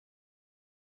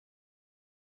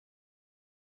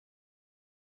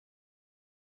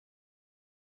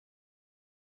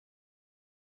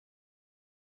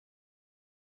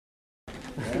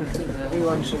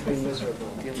Everyone should be miserable.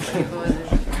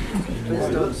 Please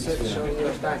don't sit showing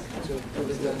your back to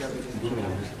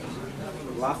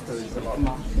laughter is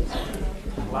allowed.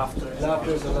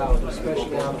 Laughter is allowed,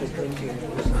 especially after drinking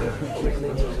 3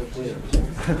 liters of beer.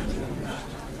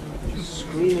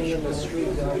 Screaming in the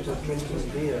street after drinking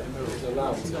beer is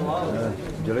allowed.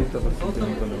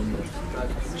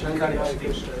 Chanting Hare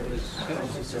Krishna is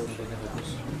antisocial.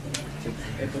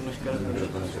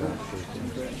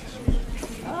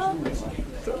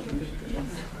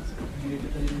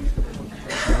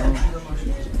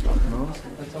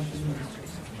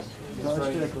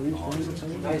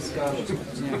 Nice garden,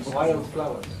 wild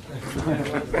flowers.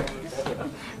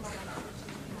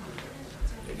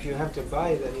 If you have to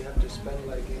buy, then you have to spend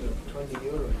like 20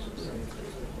 euros or something.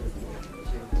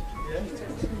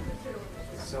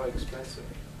 It's so expensive.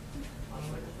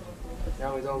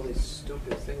 Now with all these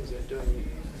stupid things they're doing,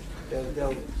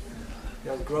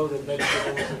 they'll grow the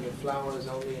vegetables and the flowers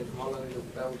only in Holland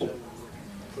and Belgium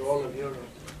for all of Europe,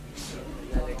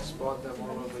 and then export them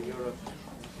all over Europe.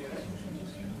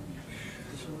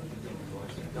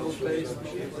 No flavor, no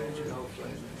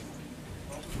flavor.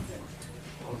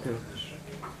 Okay.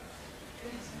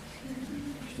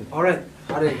 All right,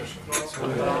 Hare. Is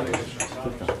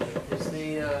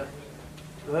the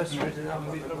verse written up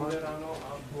on the board?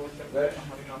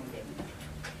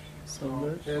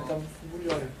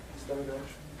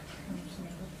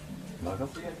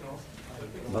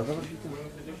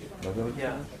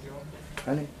 Yeah.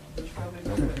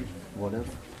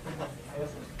 Whatever.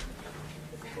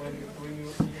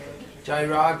 Jai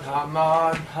Radha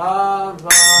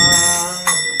Madhava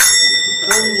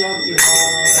Kunja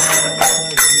Vihari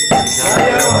Jai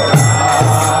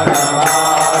Radha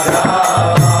Madhava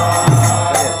Kunja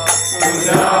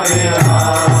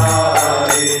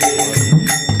Vihari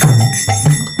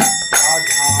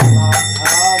Radha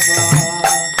Madhava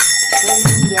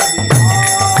Kunja Vihari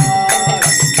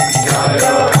Jai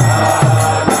Radha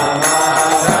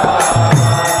Madhava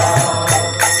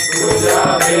Kunja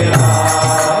Vihari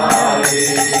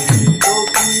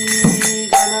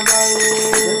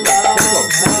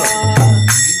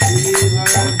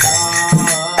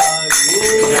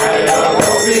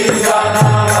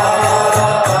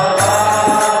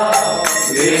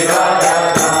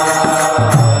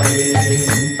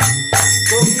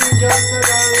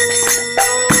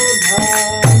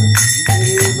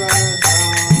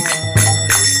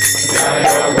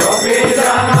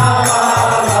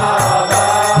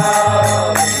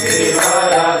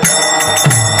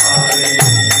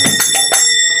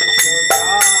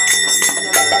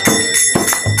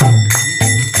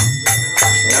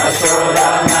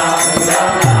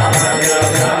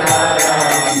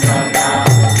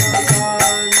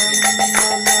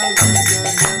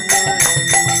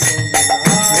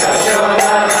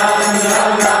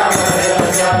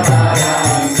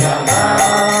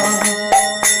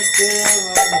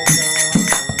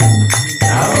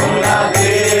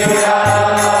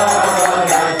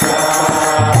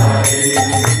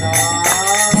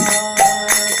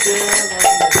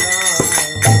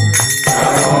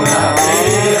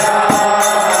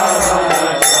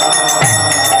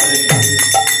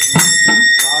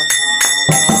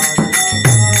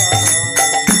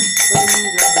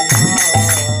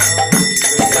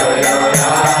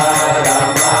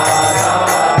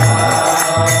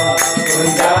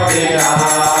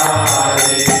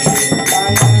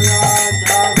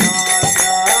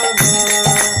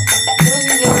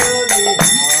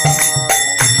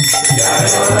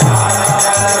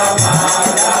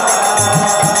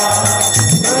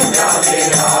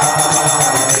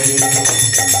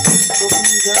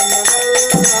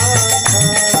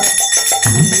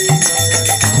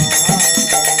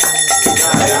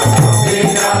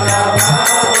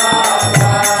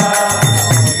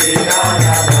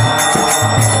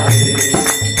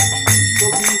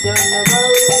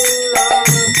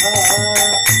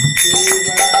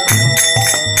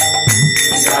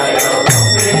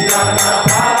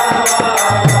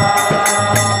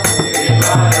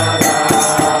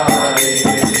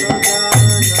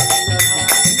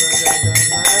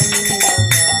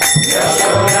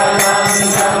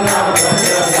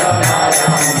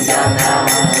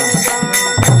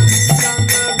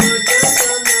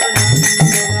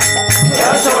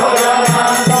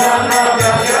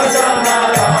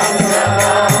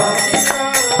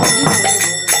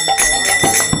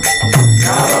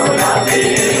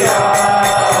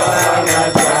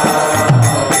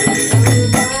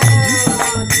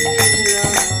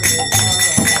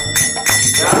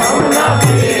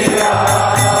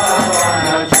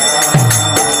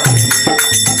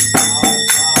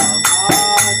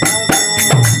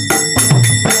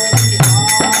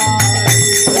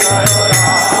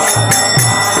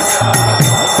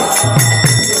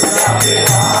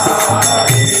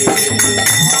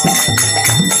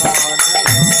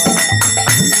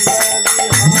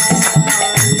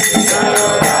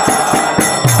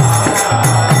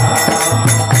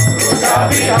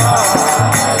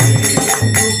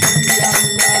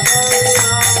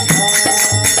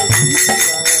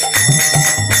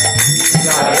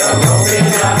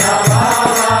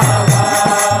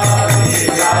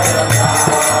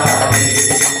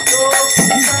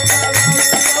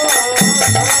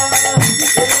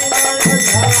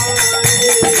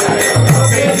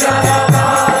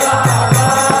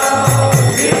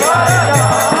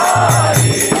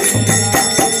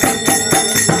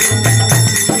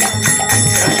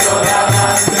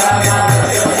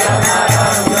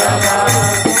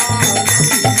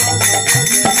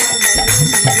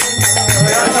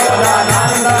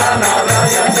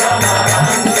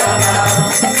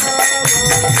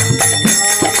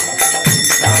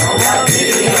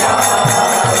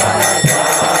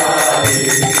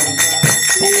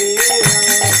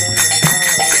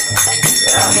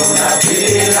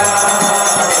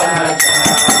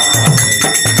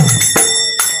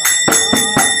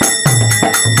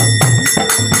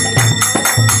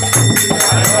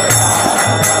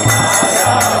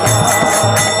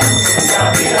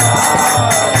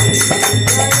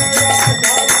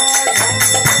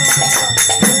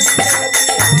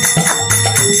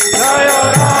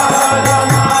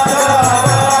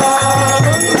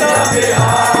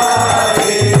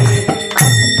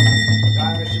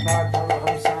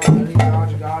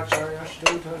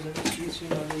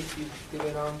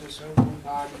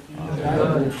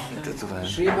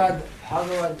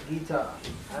Gita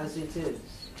as it is.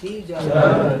 Ki Jai.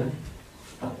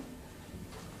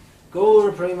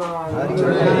 Gaur Preman. Hari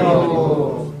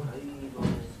Bol.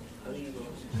 Hari Bol.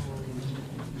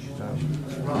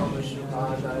 Rama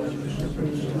Shubhadaya Krishna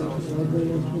Krishna.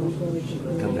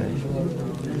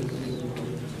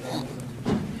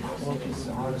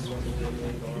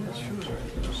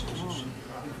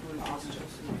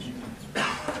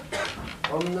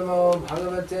 Om Namo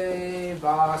Bhagavate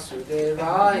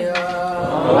Vasudevaya.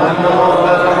 Om Namo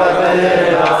Bhagavate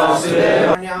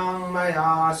Vasudevaya. Varnam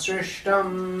Maya Srishtam.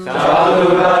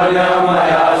 Chaturvarnyam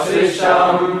Maya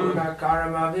Srishtam. Guna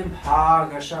Karma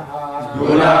Vibhagashaha.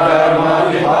 Guna Karma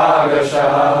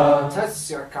Vibhagashaha.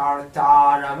 Tasya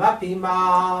Kartaram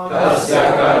Apimam. Tasya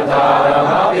Kartaram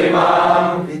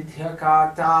Apimam.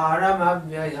 Vidhyakartaram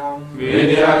Avyayam.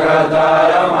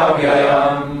 Vidhyakartaram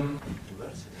Avyayam.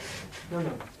 No.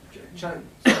 Chant.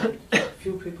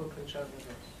 Few people can chant with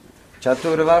us.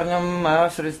 Chaturvarnyam Maya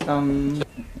Srishtam.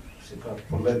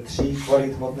 Podle 3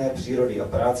 kvalit hmotné přírody a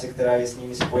práce, která je s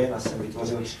nimi spojena, jsem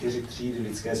vytvořil 4 třídy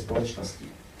lidské společnosti.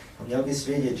 A měl bys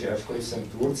vědět, že ačkoliv jsem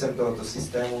tvůrcem tohoto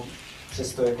systému,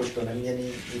 přesto jakožto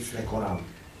neměnný nic nekonám.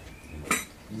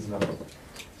 Význam.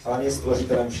 Pán je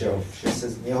stvořitelem všeho, vše se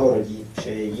z něho rodí, vše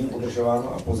je jím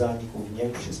udržováno a po zániku v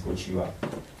něm vše spočívá.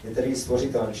 Je tedy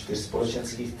stvořitelem 4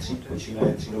 společenských tříd,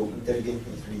 počínaje třídou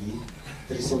inteligentních lidí,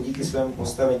 kteří jsou díky svému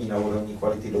postavení na úrovni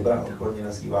kvality dobra odborně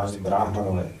nazýváni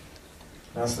bráhmanové.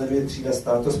 Následuje třída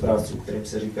státosprávců, kterým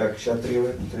se říká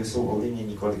kšatriové, kteří jsou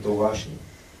ovlivněni kvalitou vášní.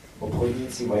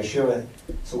 Obchodníci vajšové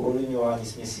jsou ovlivňováni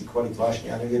směsí kvalit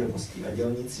vášně a nevědomosti a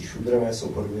dělníci šudravé jsou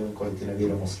pod vlivem kvality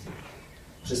nevědomosti.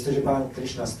 Přestože pán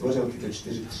Krišna stvořil tyto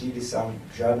 4 třídy sám,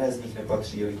 žádné z nich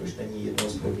nepatří, jelikož není jednou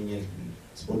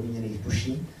z podmíněných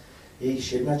duší,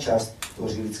 jejichž jedna část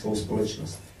tvoří lidskou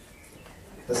společnost.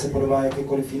 Ta se podobá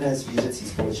jakékoliv jiné zvířecí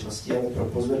společnosti, ale pro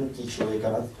pozvednutí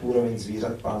člověka nad úroveň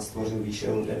zvířat pán stvořil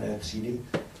výše uvedené třídy,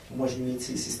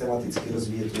 umožňující systematicky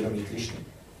rozvíjet vědomí Krišny.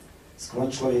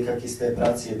 Sklon člověka k jisté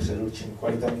práci je předurčen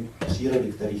kvalitami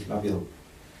přírody, kterých nabyl.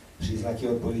 Příznaky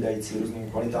odpovídající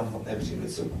různým kvalitám hmotné přírody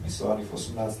jsou popisovány v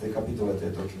 18. kapitole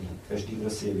této knihy. Každý, kdo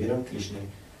si je vědom Krišny,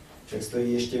 však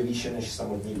stojí ještě výše než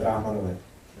samotní bráhmanové.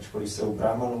 Ačkoliv se u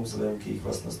bráhmanů vzhledem k jejich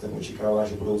vlastnostem očekává,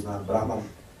 že budou znát Brahman,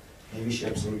 nejvyšší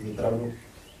absolutní pravdu,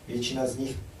 většina z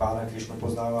nich pána Krišnu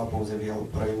poznává pouze v jeho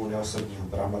projevu neosobního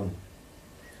Brahmanu.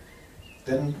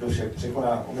 Ten, kdo však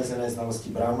překoná omezené znalosti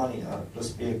Brahmany a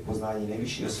dospěje k poznání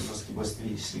nejvyšší osobnosti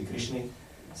božství Sri Krišny,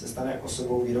 se stane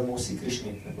osobou vědomou si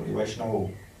Krišny, neboli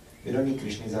Vajšnavou. Vědomí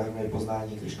Krišny zahrnuje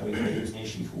poznání Krišnových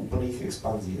nejrůznějších úplných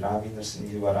expanzí, Rámy,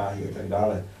 Nrsimhy, Varáhy a tak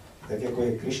dále. Tak jako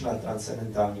je Krišna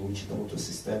transcendentální vůči tomuto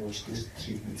systému 4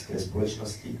 tříd lidské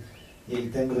společnosti, je i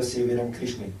ten, kdo si je vědom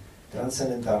Krišny,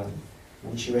 transcendentální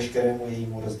vůči veškerému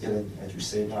jejímu rozdělení, ať už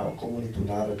se jedná o komunitu,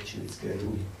 národ či lidské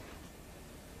druhy.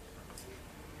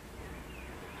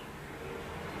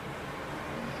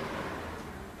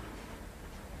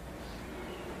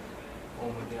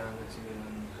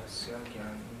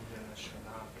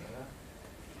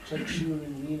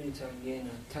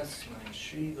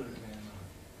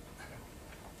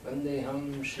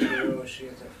 Vandeham Shri Guru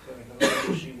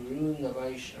Shri Guru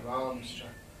Navaishnavamscha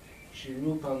Shri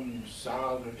Rupam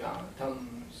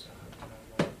Sagrajatam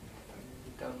Sahatam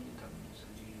Tam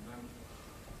Sajivam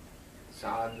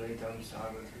Sadvaitam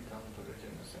Sagadvitam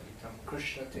Purajana Sahitam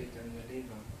Krishna Chaitanya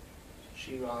Devam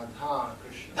Shri Radha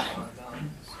Krishna Padam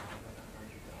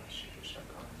Sahadanarita Shri Krishna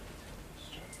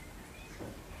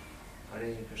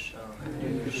Hare Krishna,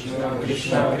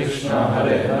 Krishna Krishna,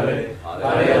 Hare Hare,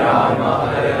 Hare Rama,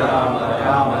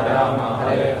 Rama Rama,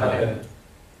 Hare Hare.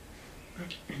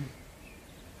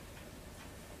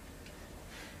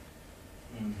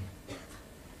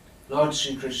 Lord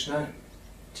Sri Krishna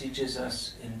teaches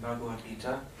us in Bhagavad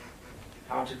Gita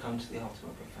how to come to the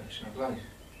ultimate perfection of life.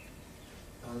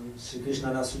 Sri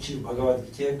Krishna nás učí v Bhagavad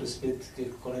Gita, jak dospět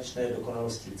k konečné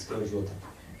dokonalosti lidského života.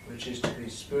 Which is to be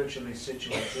spiritually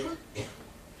situated,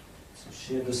 což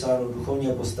je dosáhnout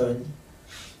duchovního postavení,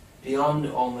 beyond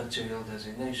all material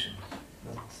designations,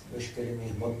 nad veškerými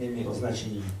hmotnými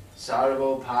označeními.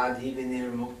 Sarvopādhi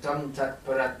vinirmuktam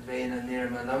tatparatvena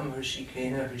nirmanam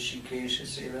hrishikena hrishikesha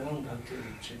sevanam bhakti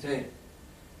vichite.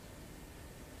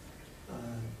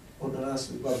 Podle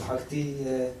nás bhakti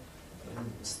je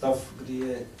stav, kdy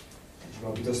je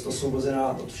bytost osvobozená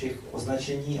od všech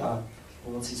označení a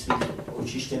pomocí svých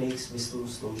očištěných smyslů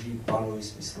slouží pánovi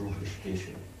smyslu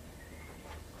Hrishikeshovi.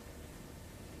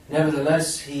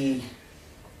 Nevertheless, he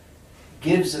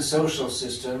gives a social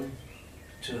system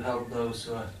to help those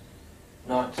who are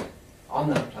not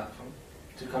on that platform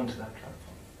to come to that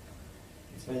platform.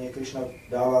 Nicméně Krishna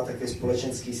dává také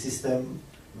společenský systém,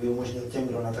 by umožnil těm,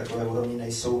 kdo na takové úrovni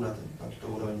nejsou, na tuto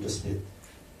úroveň dospět.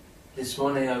 This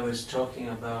morning I was talking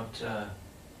about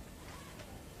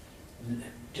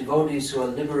devotees who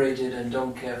are liberated and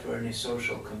don't care for any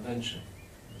social convention.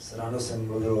 Ráno jsem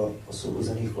mluvil o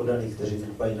osvobozených oddaných, kteří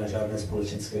nedbají na žádné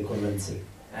společenské konvence.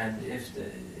 And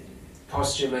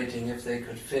postulating if they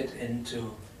could fit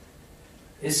into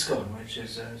ISKCON, which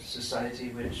is a society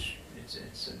which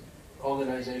it's an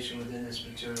organization within this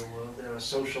material world. There are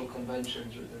social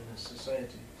conventions within this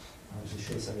society.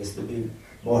 Řešil jsem, jestli by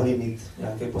mohli mít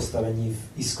nějaké postavení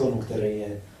v ISKCONu, který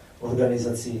je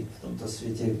organizací v tomto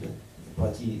světě, kde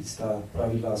platí jistá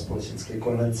pravidla a společenské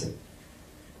konvence.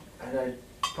 And I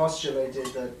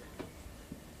postulated that,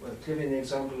 well, giving the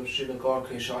example of Srila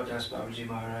Gaurkeshwar Das Babaji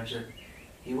Maharaj, that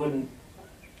he wouldn't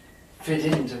fit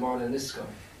into modern ISKCON.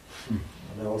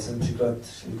 Dával jsem příklad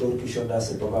Gaurkeshwar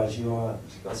Dase Babajiho a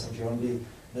říkal jsem, že on by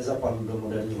nezapadl do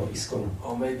moderního ISKCONu.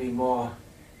 Or maybe more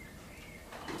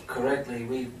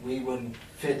correctly, we wouldn't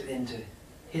fit into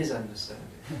his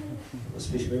understanding.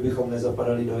 Spíš my bychom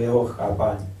nezapadali do jeho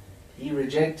chápání. He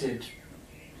rejected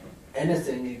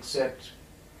anything except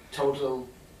total,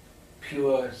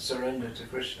 pure surrender to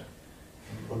Krishna.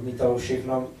 Odmítal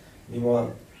všechno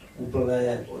mimo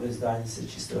úplné odevzdání se,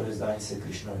 čisté odevzdání se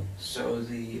Krishnovi. So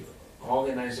the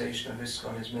organization of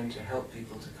ISKCON is meant to help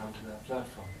people to come to that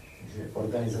platform. Takže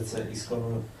organizace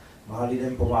ISKCONu má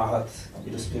lidem pomáhat,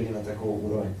 aby dospěli na takovou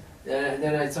úroveň.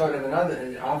 Then I thought of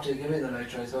another, after giving the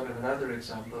lecture, I thought of another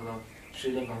example of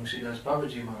Srila Bhakti Das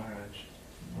Babaji Maharaj.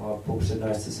 No a po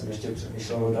přednášce jsem ještě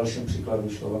přemýšlel o dalším příkladu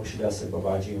Srila Bhakti Dase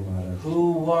Babaji Maharaj.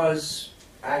 Who was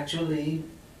actually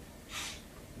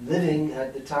living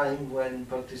at the time when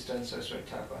Bhaktisiddhanta Saraswati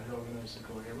Thakur had organized the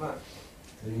Gaudiya Math.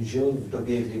 Který žil v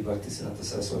době, kdy Bhaktisiddhanta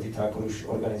Saraswati Thakur už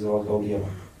organizoval Gaudiya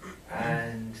Math.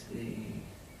 And the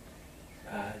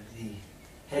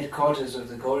headquarters of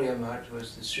the Gaudiya Math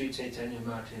was the Sri Chaitanya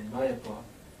Math in Mayapur.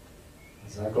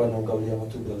 Základnou Gaudiya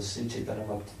Mathu byl Sri Chaitanya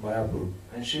Math v Mayapuru.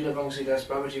 And Srila Bhakti Das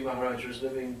Babaji Maharaj was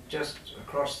living just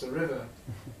across the river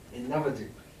in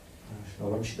Navadvip. Srila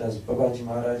Bhakti Das Babaji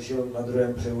Maharaj žil na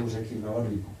druhém břehu řeky v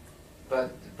Navadvipu.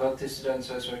 But Bhaktisiddhanta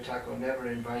Saraswati Thakur never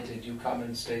invited you come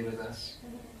and stay with us.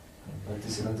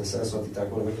 Bhaktisiddhanta Saraswati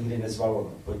Thakur nikdy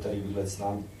nezval, pojď tady bydlet s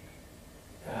námi.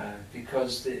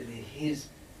 Because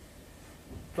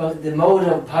the mode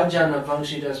of bhajan of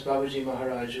Bhakti Das Babaji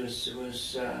Maharaj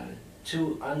was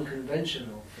too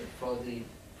unconventional for the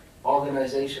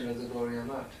organization of the Gaudiya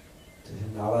Math. Takže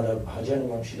nálada bhajanu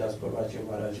Bhakti Das Babaji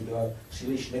Maharaj byla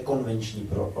příliš nekonvenční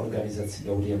pro organizaci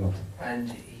Gaudiya Mathu.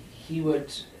 And he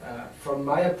would, from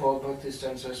Mayapur,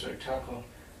 Bhaktisiddhanta Saraswati Thakur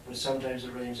would sometimes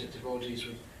arrange that devotees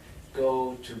would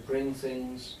go to bring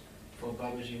things for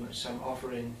Babaji, some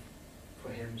offering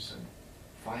for him, some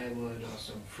firewood or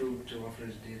some fruit to offer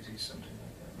his deities, something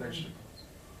like that, vegetables.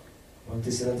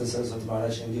 Bhaktisiddhanta Saraswati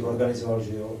Maharaj někdy organizoval,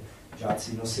 že jo,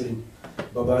 žáci nosili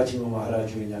Babajimu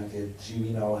Maharajovi nějaké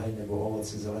dříví na oheň nebo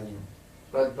ovoce, zeleninu.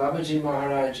 But Babaji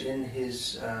Maharaj, in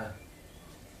his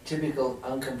typical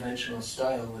unconventional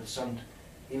style, would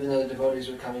even though the devotees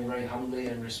were coming very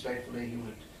humbly and respectfully, he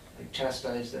would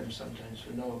chastise them sometimes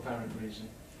for no apparent reason.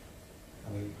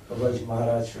 Babaji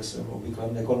Maharaj ve svém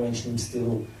obvyklém nekonvenčním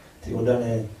stylu ty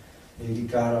oddané někdy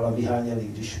káral a vyháněli,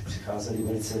 když přicházeli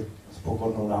velice s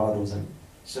pokornou náladou zem.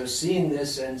 So seeing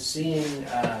this and seeing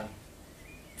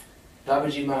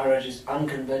Babaji Maharaj's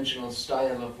unconventional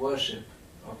style of worship,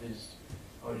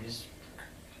 or his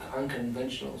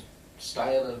unconventional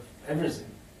style of everything,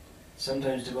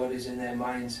 sometimes devotees in their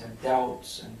minds had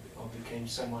doubts or became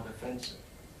somewhat offensive.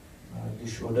 A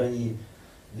když oddaní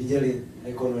viděli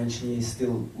nekonvenční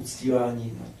styl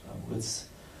uctívání a vůbec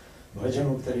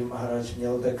bhajanu, který Maharaj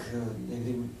měl, tak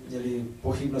někdy měli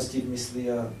pochybnosti v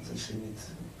mysli a začali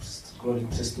mít sklony k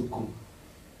přestupkům.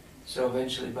 So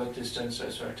eventually Bhaktisiddhanta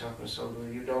Saraswati Thakur said,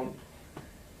 well, you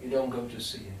don't go to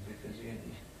see him because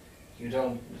you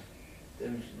don't. The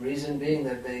reason being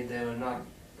that they were not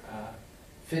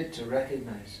fit to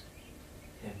recognize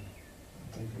him.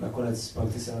 Tak nakonec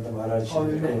Bhaktisiddhanta Maharaj řekl,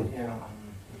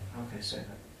 okay, say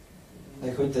that.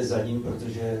 Nechoďte za ním,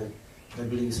 protože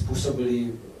nebyli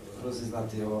způsobili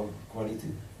rozeznat jeho kvality.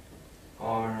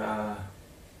 Or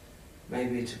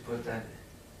maybe to put that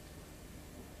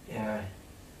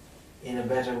in a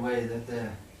better way, that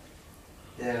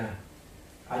their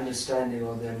understanding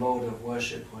or their mode of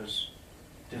worship was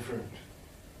different.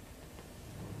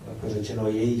 Jako řečeno,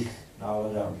 jejich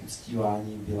nálada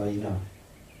uctívání byla jiná.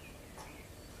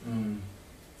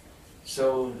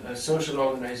 So a social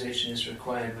organization is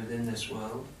required within this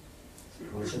world.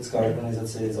 Společenská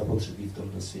organizace je zapotřebí v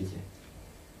tomto světě.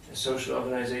 The social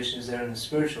organization is there in the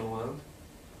spiritual world.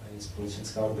 A je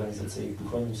společenská organizace i v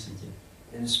duchovním světě.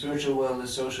 In the spiritual world, the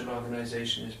social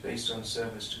organization is based on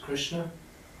service to Krishna.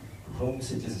 V duchovním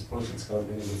světě se společenská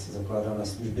organizace zakládá na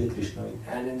službě Krishnovi.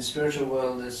 And in the spiritual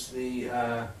world, the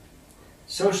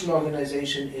social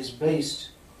organization is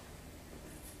based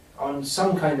on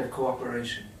some kind of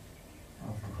cooperation.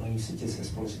 A v duchovním světě se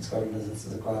společenská organizace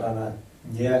zakládá na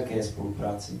nějaké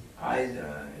spolupráci.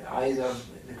 Either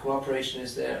the cooperation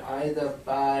is there either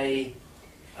by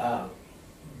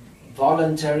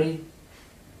voluntary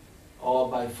or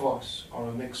by force or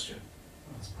a mixture.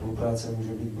 A spolupráce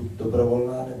může být buď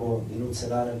dobrovolná, nebo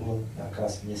vynucená, nebo nějaká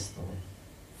směs toho.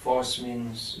 Force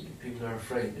means people are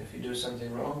afraid. If you do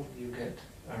something wrong, you get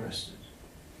arrested.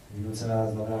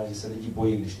 Vynucená znamená, že se lidi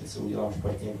bojí, když něco udělám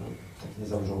špatně, tak mě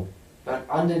zavřou. But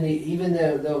underneath, even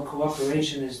though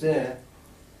cooperation is there,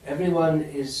 everyone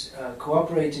is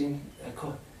cooperating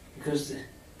because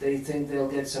they think they'll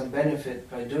get some benefit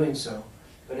by doing so.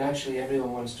 But actually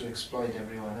everyone wants to exploit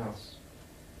everyone else.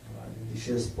 Když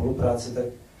je spolupráce, tak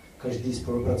každý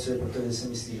spolupracuje, protože si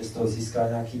myslí, že z toho získá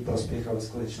nějaký prospěch a ve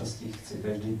skutečnosti chce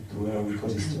každý druhého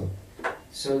vykořistit.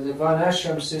 So the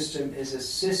varnashram system is a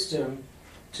system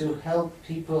to help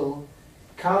people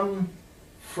come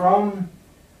from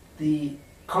the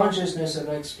consciousness of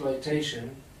exploitation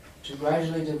to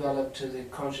gradually develop to the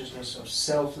consciousness of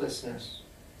selflessness.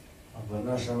 A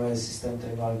varnasrama je systém,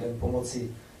 který má lidem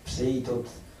pomoci přejít od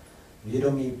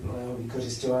vědomí plného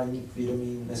vykořisťování k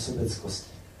vědomí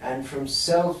nesobeckosti. And from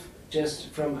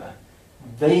just from a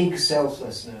vague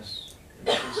selflessness,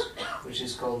 which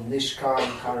is called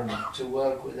nishkam karma, to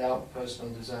work without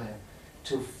personal desire,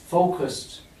 to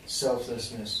focused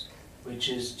selflessness, which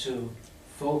is to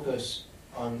focus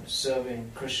on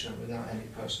serving Krishna without any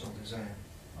personal desire.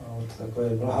 A od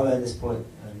takové mlhavé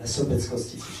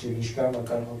nesobeckosti, což je nishkama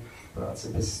karma, práce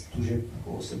bez tužeb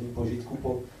po osobním požitku,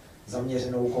 po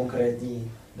zaměřenou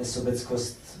konkrétní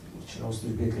nesobeckost určenou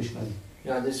službě Krishnovi.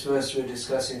 Now this verse we're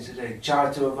discussing today,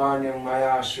 Chartu Varnam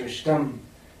Maya Shrishtam,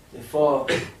 the four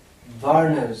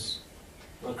varnas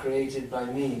were created by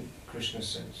me, Krishna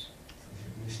says.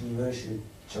 Dnešní verš je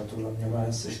Chartu Varnam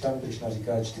Maya Shrishtam, Krishna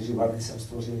říká, 4 varny jsem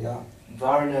stvořil já.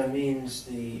 Varna means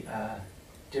the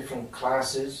different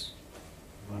classes.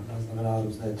 Varna znamená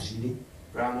různé třídy.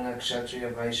 Brahmana, Kshatriya,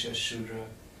 Vaishya, Shudra.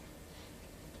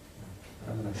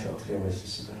 Brahmana, Kshatriya, Vaishya,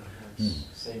 Shudra.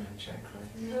 Same in Czech,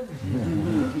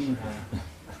 right?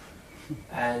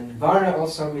 And Varna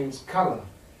also means color.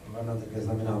 Varna také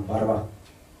znamená barva.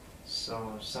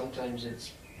 So sometimes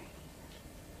it's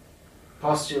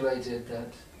postulated that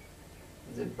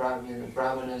the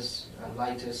Brahmanas are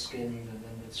lighter skinned and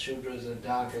then the Shudras are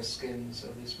darker skinned, so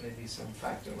this may be some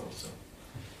factor also.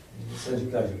 Když se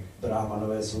říká, že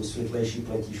brahmanové jsou světlejší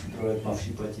pletí, šudrové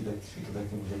tmavší pletí, tak to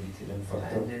taky může být jeden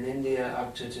faktor. And in India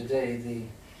up to today,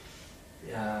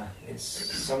 it's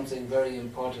something very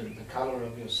important, the color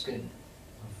of your skin.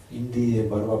 V Indii je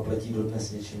barva pletí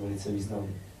dodnes něčím velice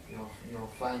významným. You'll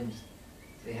find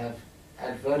they have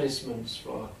advertisements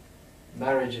for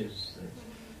marriages that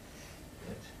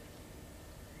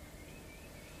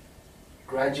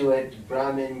graduate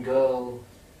Brahmin girl,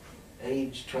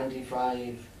 age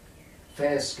 25,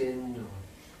 fair-skinned or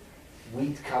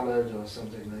wheat-colored or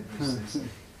something like this.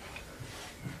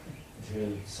 Že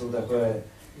jsou takové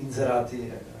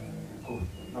inzeráty, jako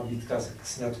nabídka k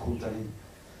sňatku, tady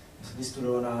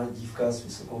vystudovaná dívka s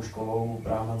vysokou školou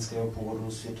brahmanského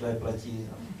původu, světlé pleti.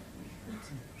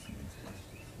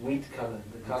 Wheat color,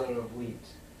 the color of wheat.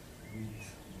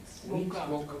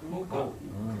 Mocha.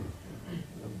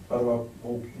 Barva,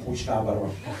 moučná barva.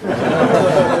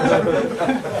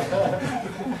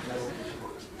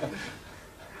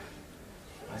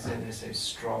 I think they say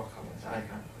straw colors. I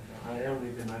don't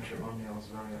read the matrimonials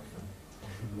very often.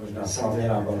 Možná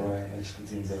slaměná barva, já nečtu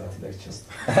ty inzeráty tak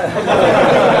často.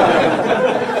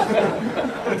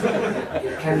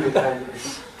 It can be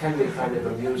kind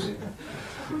of amusing.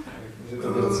 Může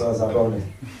to být docela zábavné.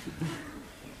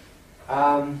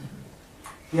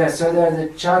 Yeah, so there are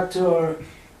the Chatur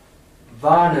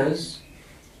Varnas,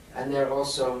 and there are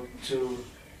also to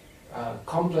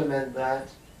complement that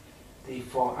the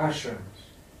 4 ashrams.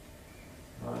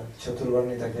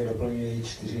 Chaturvarny také doplňují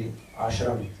 4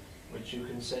 ashramy, which you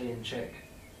can say in Czech.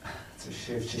 Což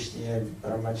je v češtině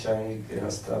brahmachari,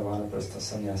 grihastha, vanaprastha,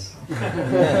 sannyas.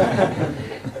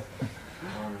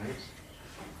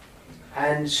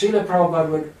 And Srila Prabhupada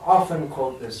would often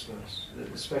quote this verse,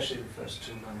 especially the first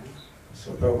 2 lines.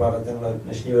 Srila Prabhupada tenhle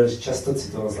dnešní verš často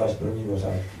citoval, zvlášť první 2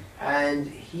 řádky. And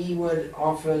he would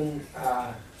often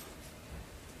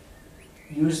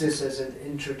use this as an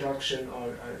introduction or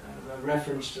a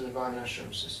reference to the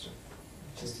varnashram system.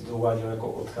 Často to uváděl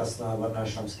jako odkaz na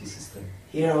varnášramský systém.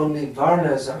 Here only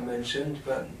varnas are mentioned,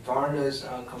 but varnas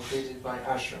are completed by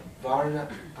ashram. Varna,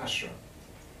 ashram.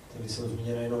 Tady jsou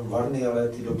zmíněny jenom varny, ale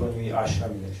ty doplňují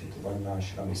ashramy, takže to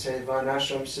varnášramy. We say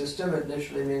varnashram system, it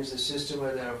literally means the system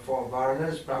where there are 4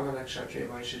 varnas, brahmana, kshatriya,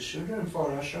 vaishya, shudra, and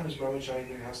 4 ashrams, brahmacharya,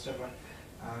 grihastha,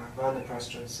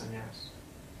 vanaprastha, and sannyas.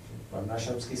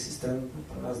 Varnášramský systém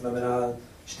pro nás znamená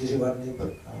 4 varny,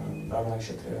 brahmana,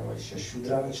 kshatriya, vaishya,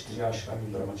 shudra, 4 ashramy,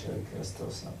 brahmacharya, grihastha,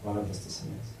 vanaprastha,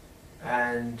 sannyas.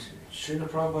 And Srila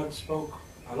Prabhupada spoke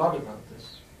a lot about this.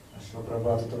 A Srila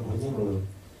Prabhupada o tom hodně mluvil.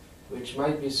 Which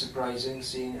might be surprising,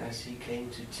 seeing as he came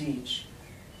to teach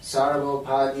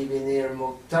Sarvopadi Vinir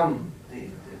Muktam, the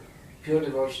pure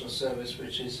devotional service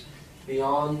which is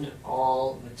beyond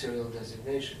all material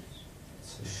designations.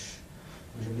 Což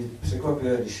může být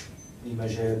překvapivé, když víme,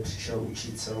 že přišel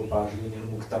učit Sarvopadi Vinir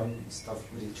Muktam, stav,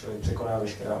 kdy člověk překoná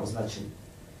veškerá označení.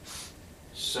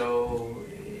 So,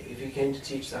 if he came to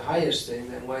teach the highest thing,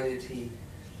 then why did he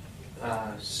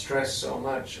stress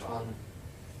so much on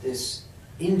this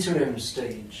interim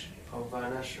stage of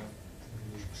varnashram?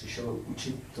 Když přišel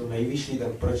učit to nejvyšší,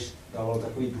 tak proč dával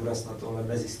takový důraz na tohle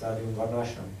mezistádium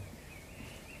varnashram?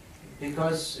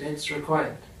 Because it's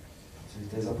required. Protože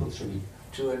to je zapotřebí.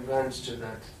 To advance to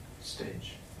that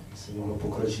stage. Aby se mohlo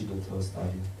pokročit do toho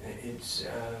stádia. It's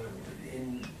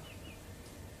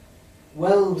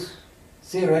well,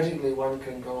 theoretically one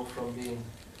can go from being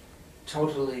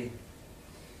totally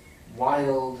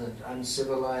wild and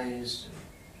uncivilized,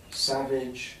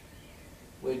 savage,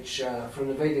 which from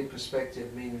the Vedic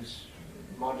perspective means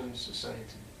modern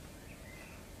society.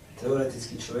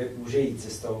 Teoreticky člověk může jít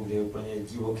cestou, kde je úplně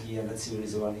divoký a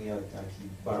necivilizovaný a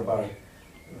nějaký barbar,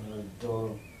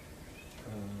 do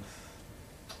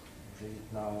může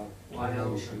jít na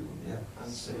wild,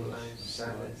 uncivilized,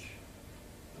 savage.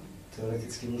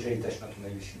 Teoreticky může jít až na tu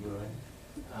nejvyšší úroveň.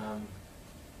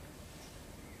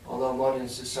 Although modern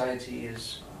society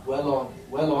is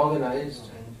well organized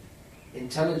and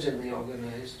intelligently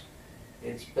organized,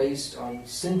 it's based on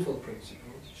sinful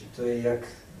principles. Že to je, jak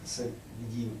se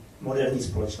vidí moderní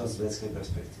společnost z vědecké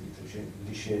perspektivy, takže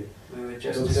když je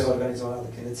dobře organizovaná,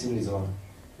 tak je necivilizovaná.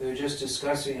 We were just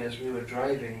discussing as we were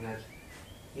driving that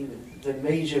even the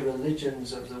major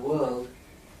religions of the world,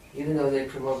 even though they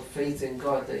promote faith in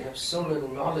God, they have so little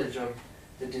knowledge of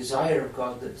the desire of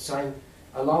God that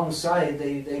alongside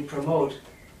they promote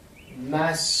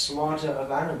mass slaughter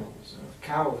of animals, of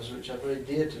cows, which are very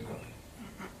dear to God.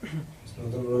 Jsme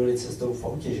o tom mluvili cestou v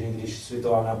autě, že když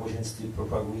světová náboženství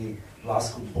propagují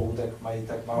lásku k Bohu, tak mají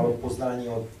tak málo poznání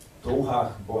o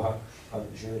touhách Boha, a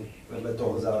že vedle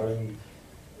toho zároveň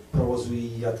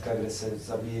provozují jatka, kde se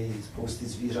zabíjejí spousty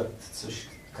zvířat, což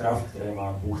krav, které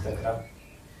má Bůh tak rád.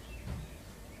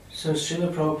 So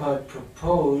Srila Prabhupada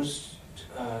proposed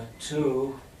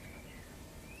to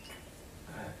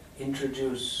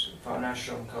introduce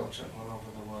varnashram culture all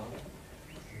over the world.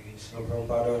 Srila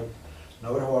Prabhupada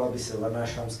navrhoval, aby se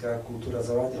varnášramská kultura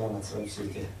zaváděla na celém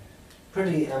světě.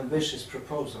 Pretty ambitious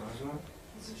proposal, isn't it?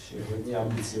 Což je hodně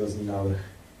ambiciozní návrh.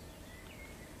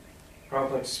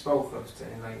 Prabhupada spoke of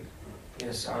things like,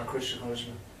 yes, our Krishna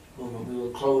consciousness movement, we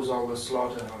will close all the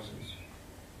slaughterhouses.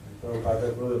 Prabhupada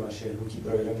tak mluvil, naše hnutí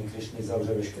pro vědomí Krišny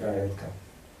zavře veškerá jatka.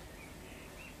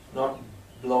 Not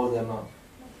blow them up.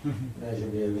 Ne, že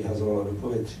by je vyhazovalo do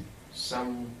povětří.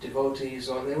 Some devotees,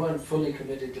 or they weren't fully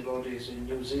committed devotees in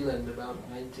New Zealand about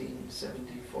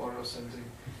 1974 or something,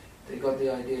 they got the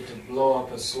idea to blow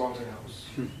up a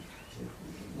slaughterhouse.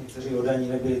 Někteří oddaní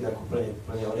nebyli tak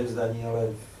úplně odevzdaní, ale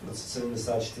v roce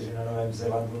 74 na Novém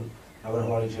Zélandu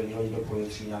navrhovali, že vyhodí do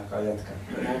povětří nějaká jatka.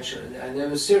 And they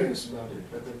were serious about it,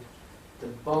 but the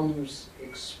bombs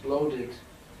exploded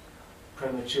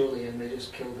prematurely and they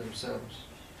just killed themselves.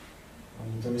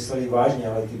 Oni to mysleli vážně,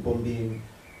 ale ty bomby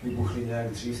vybuchly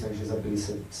nějak dřív, takže zabili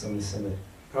se sami sebe.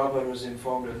 Prabhupada was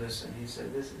informed of this and he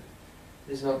said, this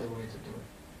is not the way to do it.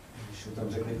 Když to tam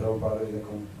řekli Prabhupádovi,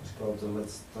 tak on říkal,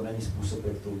 to není způsob,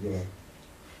 jak to udělat.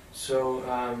 So,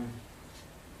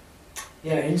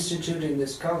 instituting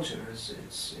this culture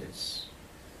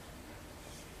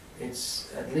it's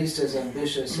at least as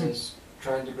ambitious as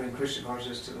trying to bring Krishna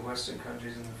consciousness to the Western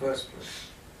countries in the first place.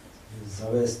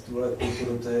 Zavést tuhle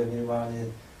kulturu, to je minimálně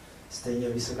stejně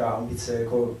vysoká ambice,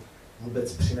 jako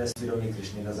vůbec přinést vědomí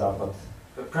Krišny na západ.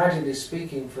 But practically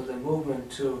speaking, for the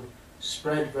movement to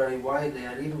spread very widely,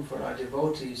 and even for our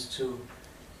devotees to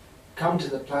come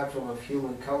to the platform of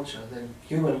human culture, then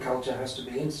human culture has to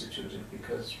be instituted,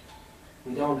 because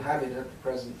we don't have it at the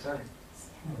present time.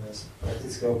 Z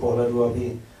praktického pohledu,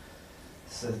 aby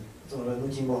se tohle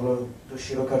hnutí mohlo do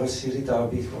široka rozšířit a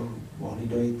abychom mohli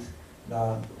dojít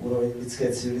na úroveň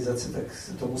lidské civilizace, tak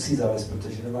se to musí zavést,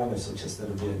 protože nemáme v současné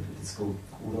době lidskou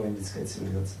úroveň lidské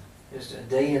civilizace. Just a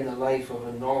day in the life of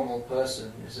a normal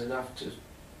person is enough to,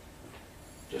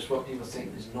 just what people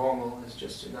think is normal is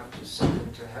just enough to send them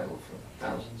to hell for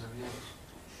thousands of years.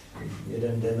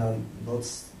 Jeden den a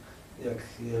noc, jak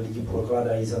je lidi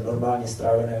pokládají za normálně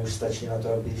strávené, už stačí na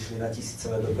to, aby šli na tisíce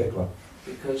let do pekla.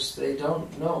 Because they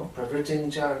don't know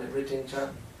pravriting chan,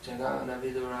 jnana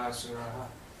vidura suraha.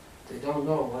 They don't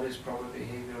know what is proper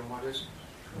behavior and what isn't.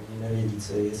 Oni nevědí,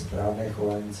 co je správné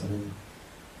chování, co není.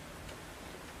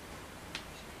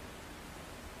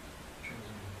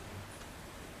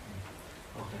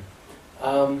 Okay.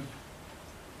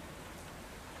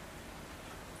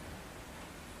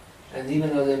 And even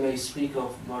though they may speak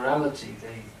of morality,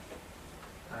 they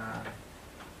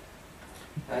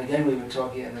again we were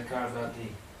talking in the car about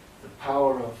the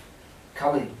power of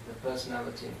Kali, the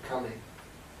personality of Kali.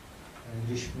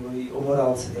 Když mluví o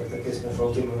morálce, tak také jsme v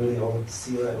autě mluvili o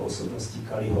síle osobnosti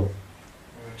Kaliho. We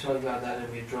were talking about that and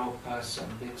we drove past some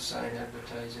big sign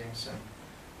advertising some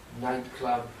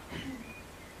nightclub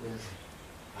with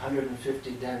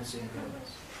 150 dancing girls.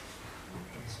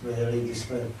 Když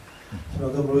jsme o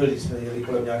tom mluvili, jsme jeli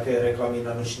kolem nějaké reklamy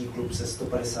na noční klub se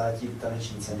 150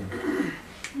 tanečnicemi.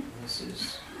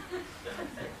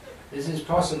 This is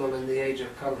possible in the age of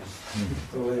Kali.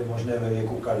 To je možné ve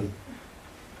věku Kali.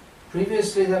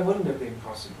 Previously that wouldn't have been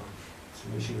possible. V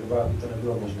dřívějších dobách by to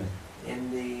nebylo možné.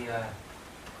 In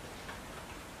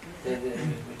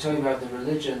we're talking about the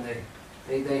religion,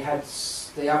 they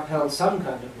upheld some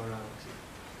kind of morality,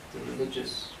 the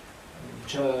religious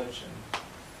church.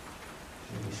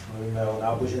 Když mluvíme o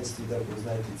náboženství, tak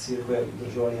různé ty církve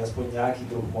udržovaly aspoň nějaký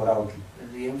druh morálky.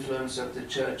 And the influence of the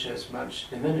church has much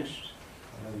diminished.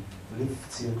 Vliv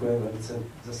církve je velice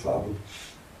zaslábl.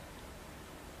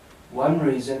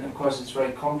 One reason, of course it's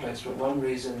very complex, but one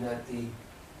reason that the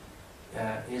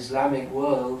Islamic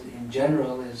world in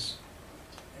general is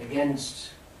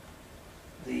against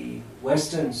the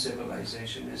Western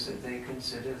civilization is that they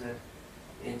consider that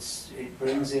it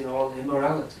brings in all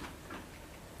immorality.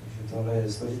 Takže tohle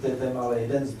je složité téma, ale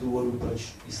jeden z důvodů,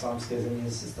 proč islámské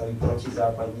země se staví proti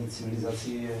západní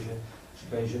civilizaci, je, že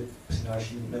říkají, že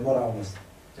přináší nemorálnost.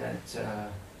 That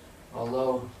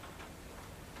although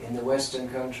in the Western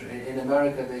country, in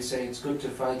America they say it's good to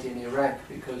fight in Iraq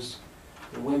because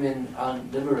the women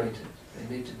aren't liberated.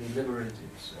 They need to be liberated.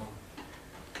 So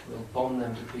we'll bomb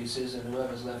them to pieces and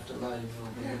whoever's left alive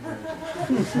will be liberated.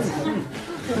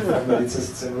 V Americe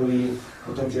sice mluví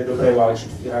o tom, že je dobré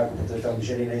válčit v Iráku, protože tam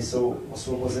ženy nejsou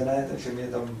osvobozené, takže my je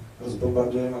tam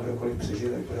rozbombardujeme a kdokoliv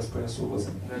přežije, tak bude aspoň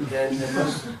osvobozený. But then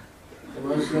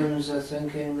the Muslims are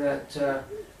thinking that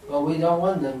well, we don't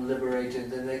want them liberated,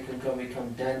 then they can become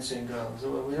dancing girls.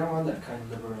 Well, we don't want that kind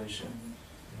of liberation.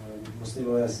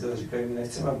 Muslimové si říkají, my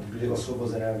nechceme, aby byli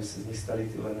osvobozené, aby se z nich stali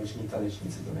tyhle noční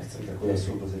tanečníci, to nechceme takové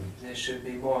osvobození. There should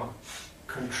be more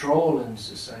control in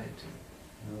society.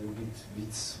 Mělo být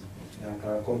víc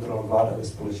nějaká kontrola, vláda ve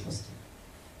společnosti.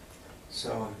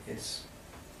 So it's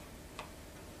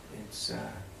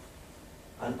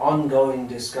an ongoing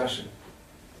discussion.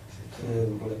 To je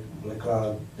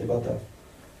vleklá debata.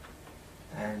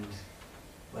 And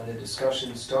when the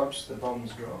discussion stops, the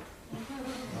bombs drop.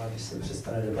 A když se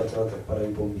přestane debatovat, tak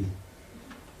padají bomby.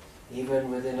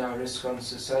 Even within our ISKCON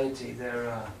society,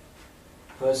 there are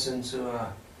persons who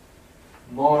are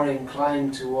more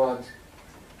inclined toward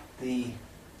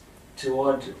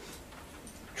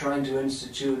trying to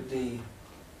institute the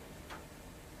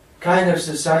kind of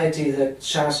society that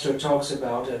Shastra talks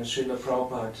about and Srila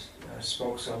Prabhupada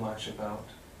spoke so much about.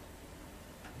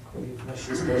 V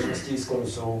naší společnosti ISKCONu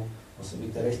jsou osoby,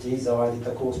 které chtějí zavádět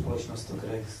takovou společnost, o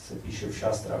které se píše v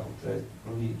šástrách, o které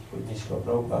mluví hodně Srila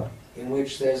Prabhupada. In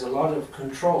which there's a lot of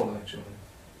control actually.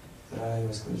 Která je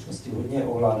ve skutečnosti hodně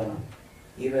ovládaná.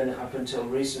 Even up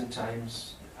until recent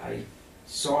times, I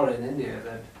saw in India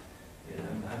that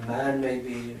a man may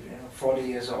be 40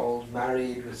 years old,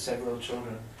 married with several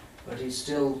children, but he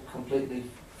still completely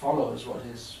follows what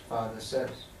his father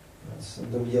says. Já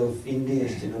jsem to viděl v Indii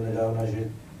ještě do nedávna, že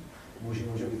muž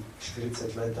může být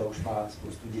 40 let a už má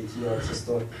spoustu dětí, ale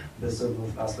přesto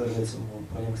bezodmluv následuje, co mu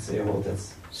po něm chce jeho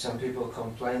otec. Some people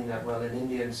complain that, well, in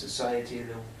Indian society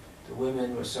the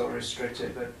women were so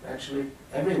restricted, but actually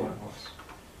everyone was.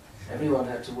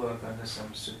 Everyone had to work under some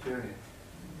superior.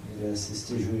 Lidé si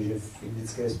stěžují, že v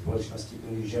indické společnosti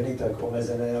byly ženy tak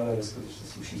omezené, ale ve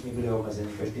skutečnosti všichni byli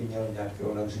omezeni, každý měl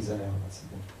nějakého nadřízeného nad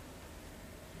sebou.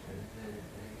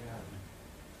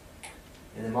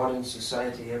 In the modern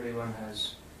society, everyone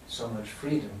has so much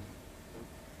freedom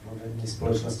moderní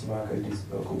společnosti má každý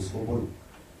velkou svobodu.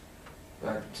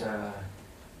 But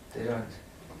they don't.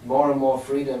 More and more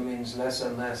freedom means less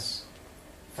and less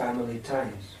family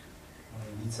ties.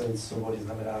 Více svobody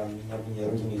znamená méně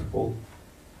rodinných pol.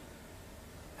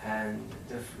 And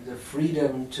the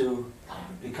freedom to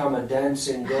become a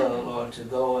dancing girl or to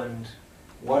go and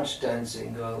watch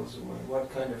dancing girls, what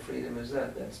kind of freedom is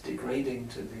that? That's degrading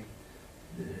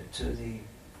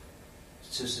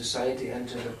to society and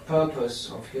to the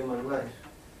purpose of human life.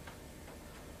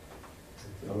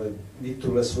 Ale mít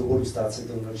tuhle svobodu stát se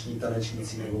tou noční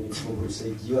tanečnicí nebo mít svobodu se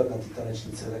jít dívat na ty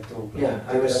tanečnice, tak to úplně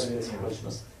degraduje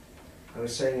společnost. I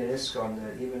was saying in ISKCON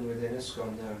that even within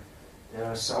ISKCON there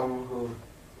are some who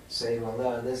say,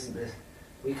 well, listen,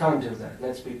 we can't do that.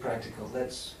 Let's be practical.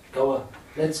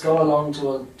 Let's go along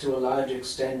to a large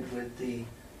extent with the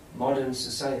modern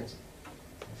society.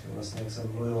 Vlastně, jak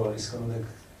jsem mluvil o ISKCONu, tak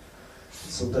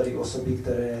jsou tady osoby,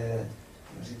 které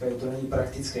říkají, to není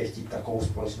praktické chtít takovou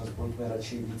společnost, pojďme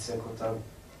radši víc jako ta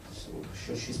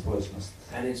širší společnost.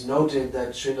 And it's noted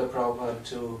that Srila Prabhupada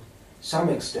to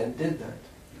some extent did that.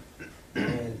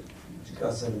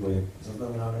 Říká se, nebo je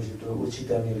zaznamenáno, že do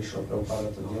určité míry Srila Prabhupada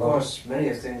to dělal. Of course,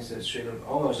 many things that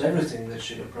almost everything that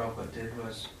Srila Prabhupada did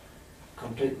was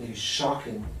completely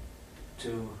shocking to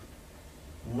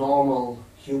normal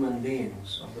human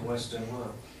beings of the Western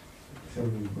world.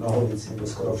 Mnoho věcí, nebo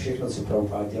skoro všechno, co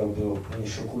Prabhupada dělal, bylo úplně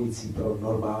šokující pro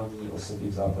normální osoby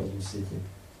v západním světě.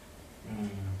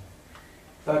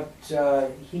 But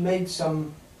he made some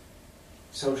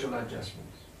social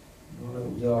adjustments. Ale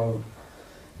udělal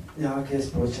nějaké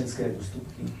společenské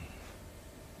ústupky.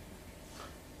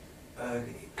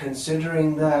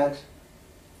 Considering that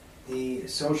the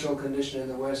social condition in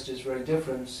the West is very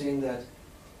different, seeing that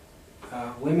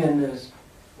women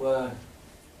were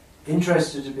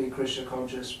interested to be Krishna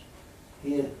conscious,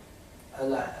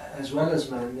 as well as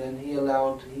men, then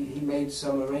he made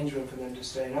some arrangement for them to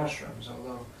stay in ashrams,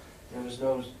 although there was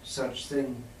no such thing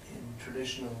in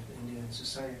traditional Indian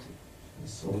society.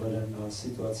 S ohledem na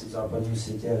situaci v západním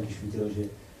světě, a když viděl, že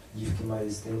dívky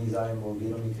mají stejný zájem o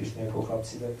vědomí Krišny jako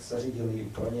chlapci, tak zařídili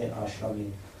pro ně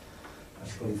ashramy,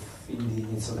 ačkoliv v Indii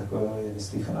něco takového je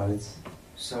neslychaná věc.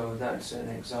 So that's an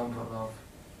example of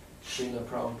Srila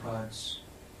Prabhupada's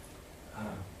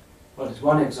it's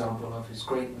one example of his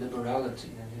great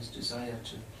liberality and his desire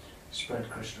to spread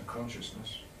Krishna consciousness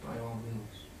by all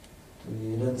means. To je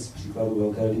jeden z příkladů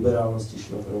velké liberálnosti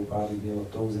Srila Prabhupády, kdy o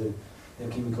touze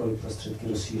jakýmikoliv prostředky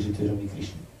rozšířit vědomí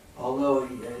Krišny. Although,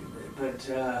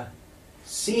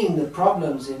 seeing the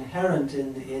problems inherent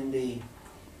in the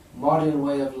modern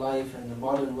way of life and the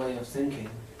modern way of thinking,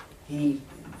 he,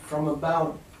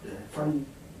 from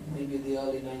maybe the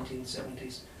early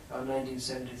 1970s, or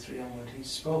 1973 onward, he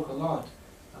spoke a lot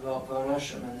about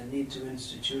varnasrama and the need to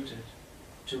institute it,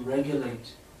 to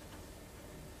regulate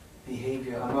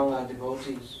behavior among our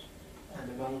devotees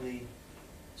and among the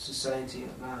society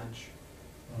at large.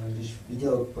 Když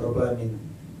viděl problémy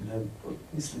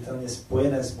myslitelně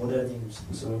spojené s moderním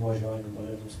způsobem uvažování,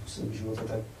 moderním způsobem života,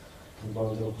 tak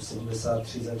v roku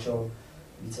 73 začal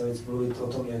víc mluvit o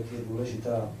tom, jak je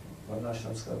důležitá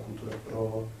varnášramská kultura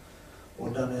pro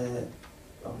oddané,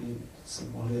 aby se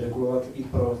mohli regulovat i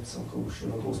pro celkovou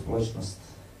širokou společnost.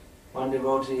 One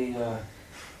devotee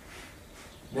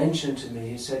mentioned to me,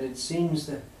 he said, it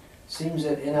seems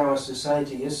that in our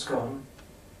society, ISKCON,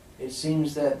 it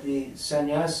seems that the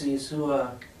sannyasis who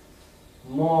are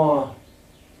more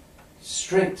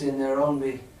strict in their own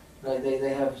way, like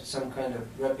they have some kind of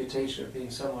reputation of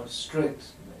being somewhat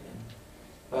strict,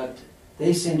 but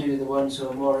they seem to be the ones who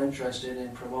are more interested in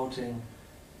promoting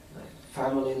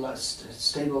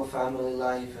stable family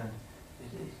life, and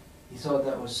he thought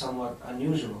that was somewhat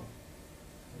unusual.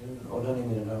 Oddaný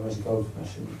mi nedávno říkal v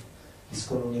našem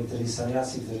ISKCONu někteří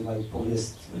sannyasi, kteří mají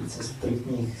pověst velice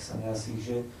striktních sannyasích,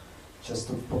 že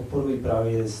často podporují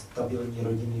právě stabilní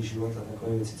rodinný život a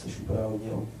takové věci, což vypadá hodně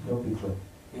neobvykle.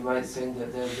 You might think that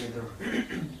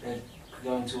they're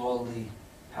going to all the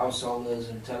householders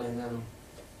and telling them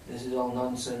this is all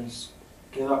nonsense,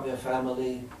 give up your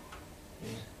family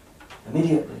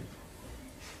immediately.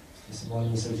 Já si mohli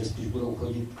myslet, že spíš budou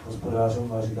chodit k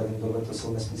hospodářům a říkat jim, tohle to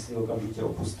jsou nesmysly, okamžitě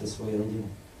opuste svoji rodinu.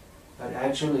 But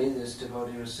actually, this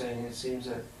devotee was saying, it seems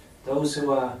that those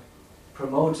who are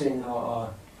promoting or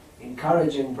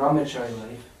encouraging brahmachari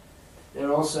life,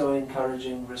 they're also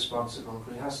encouraging responsible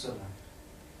grihastha life.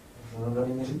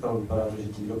 Oddaný mi říkal, vypadá to, že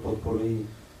ti, kdo podporují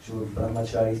život v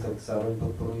brahmacharích, tak zároveň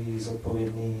podporují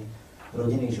zodpovědný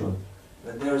rodinný život.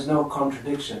 But there is no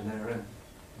contradiction therein.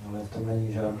 Ale v tom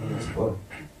není žádný rozpor.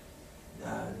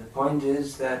 The point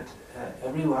is that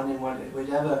everyone in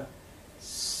whatever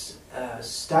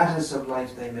status of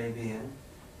life they may be in,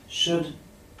 should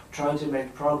try to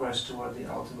make progress toward the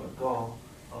ultimate goal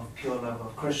of pure love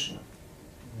of Krishna.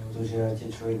 Protože ať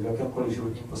je člověk v jakémkoliv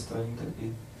životním postavení, tak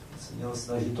by se měl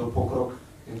snažit o pokrok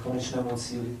ke konečnému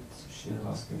cíli, což je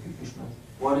láska ke Krishna.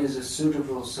 What is a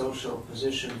suitable social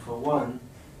position for one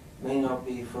may not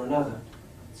be for another.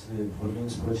 Co je vhodným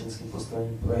společenským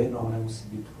postavením pro jednoho, nemusí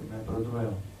být vhodné pro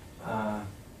druhého.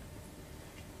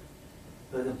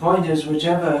 But the point is,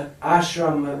 whichever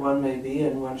ashram one may be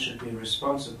in, one should be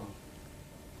responsible.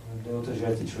 Jde o to, že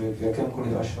ať je člověk v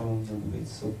jakémkoliv ashramu, měl by být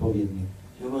zodpovědný.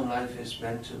 Human life is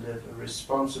meant to live a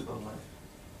responsible life.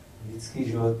 Lidský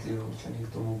život je určený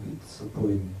k tomu být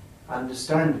zodpovědný.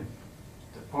 Understanding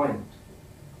the point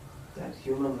that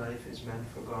human life is meant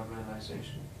for God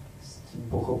realization. S tím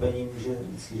pochopením, že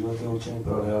lidský život je určený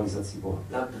pro realizaci Boha.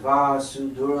 Labdva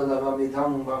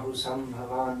sudurlavamidam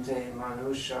bahusambhavante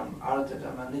manusham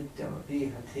artadam anityam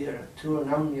apihatir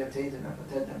turnam yatedana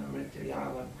patedana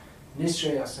mrityayavam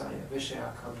nishrayasaya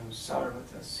vishayakalu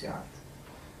sarvatasyat.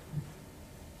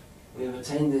 We have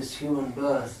attained this human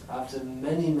birth after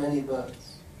many, many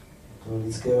births. To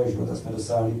lidského života jsme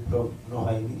dosáhli pro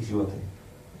mnoha jiných životech.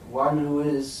 One who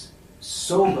is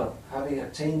sober, having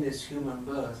attained this human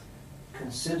birth,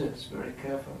 considers very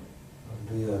carefully.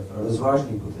 Kdo je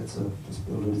rozvážný po té, co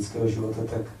dospěl do lidského života,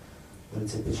 tak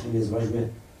velice pečlivě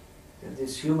zvažuje. That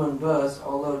this human birth,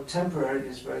 although temporary,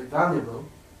 is very valuable.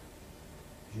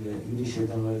 Že i když je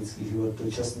ten lidský život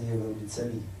dočasný, je velmi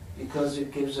cenný. Because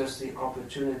it gives us the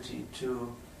opportunity to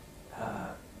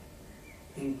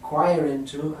inquire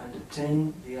into and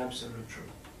attain the absolute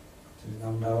truth. To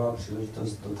nám dává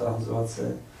příležitost dotahovat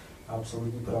se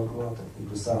absolutní pravdu a tak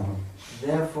dosáhnout.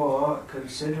 Therefore,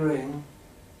 considering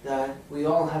that we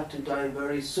all have to die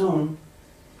very soon,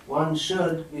 one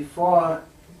should, before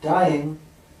dying,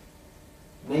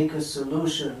 make a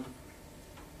solution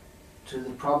to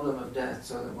the problem of death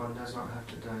so that one does not have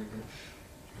to die again.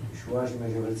 Když uvážíme,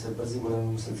 že velice brzy budeme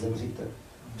muset zemřít, tak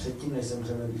předtím, než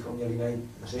zemřeme, bychom měli najít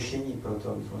řešení pro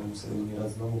to, abychom nemuseli umírat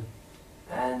znovu.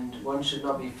 And one should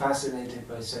not be fascinated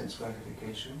by sense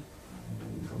gratification.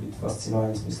 Bychom být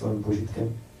fascinováni smyslovým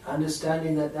požitkem.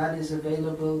 Understanding that that is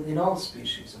available in all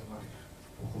species of life.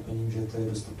 Pochopením, že to je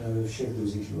dostupné ve všech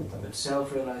druzích života. But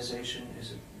self-realization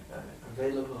is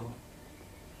available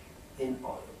in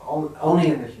only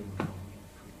in the human form.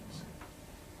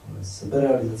 Ale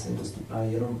seberealizace je dostupná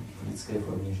jenom v lidské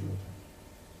formě života.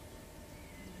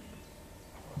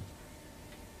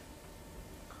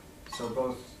 So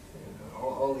both,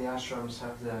 all the ashrams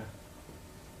have their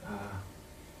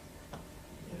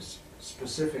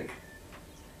specific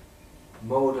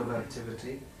mode of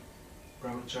activity.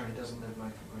 Brahmachari doesn't live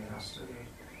like a grihasta. There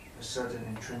are certain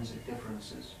intrinsic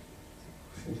differences.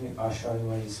 Všechny ashramy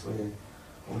mají svoje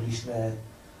odlišné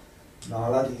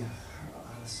nálady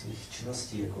svých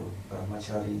činností, jako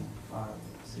brahmachari má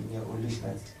zřejmě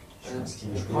odlišné činnosti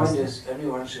než grihasta. The point is,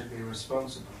 everyone should be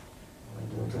responsible.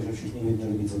 Jde o to, že všichni by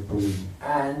měli být zodpovědní.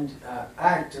 And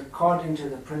act according to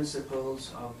the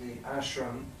principles of the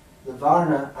ashram, the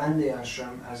varna and the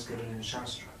ashram as given in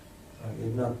Shastra. A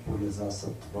jednat podle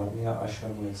zásad varny a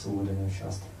ashramu, jak jsou uvedené v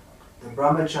Shastra. The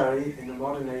brahmachari in the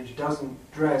modern age doesn't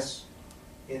dress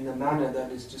in the manner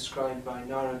that is described by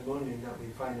Narad Muni that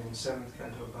we find in the 7th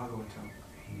canto of Bhagavatam.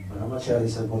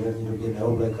 Brahmachari se v moderní době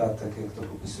neobléká tak, jak to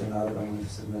popisuje Narada Muni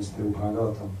v 7. zpěvu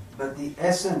Bhagavatam. But the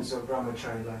essence of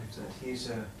brahmachari life, that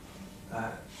he's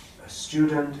a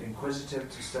student, inquisitive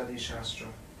to study Shastra.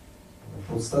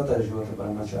 Podstata života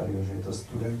brahmachari, že je to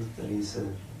student, který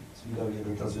se zvídavě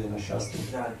dotazuje na Shastru.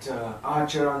 That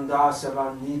acharan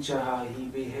dasavan nichaha, he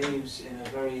behaves in a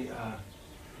very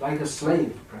like a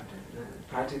slave,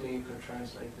 practically you could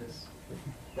translate this.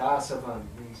 Dasavan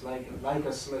means like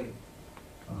a slave.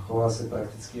 A chová se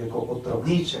prakticky jako otrok.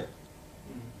 Nicha.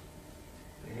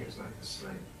 Behaves like a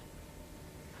slave.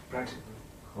 Practically.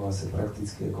 Chová se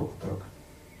prakticky jako otrok.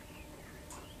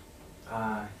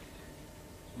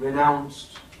 Renounced.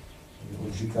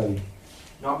 Odříkají.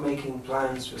 Not making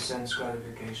plans for sense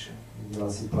gratification.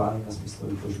 Dělá si plány na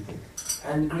smyslový požitek.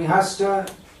 And grihasta,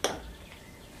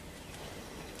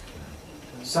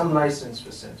 some license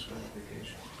for sense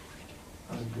gratification.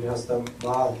 A grihasta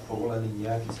má povolený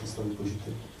nějaký smyslový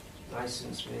požitek.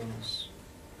 License means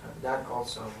that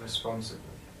also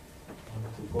responsible.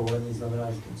 To povolení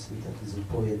znamená, že to musí být taky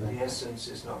zodpovědné. The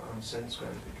essence is not on sense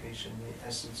gratification, the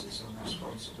essence is on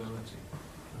responsibility.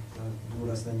 Ta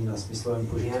důraz není na smyslovém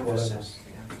požitku, ale the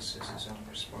emphasis is on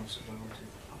responsibility.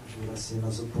 Důraz je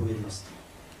na zodpovědnost.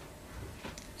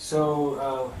 So,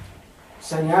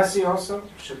 sannyasi also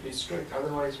should be strict,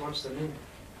 otherwise what's the meaning?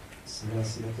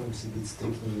 Sannyasi taky musí být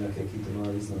striktní, jinak jaký to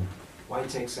má význam. Why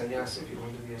take sannyas if you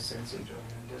want to be a sense enjoyer?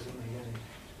 It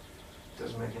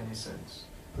doesn't make any sense.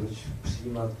 Proč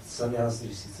přijímat sannyas,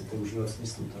 když si chcete užívat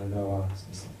smyslu? To nedává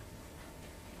smysl.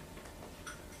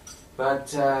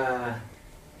 But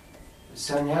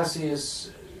sannyasi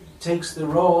takes the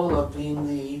role of being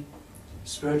the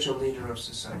spiritual leader of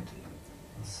society.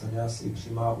 Sannyasi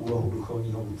přijímá úlohu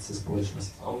duchovního vůdce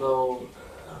společnosti. Although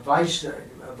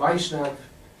Vaishnav,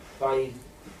 by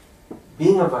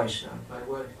being a Vaishnav,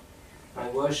 by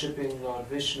worshipping Lord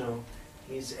Vishnu,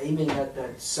 he's aiming at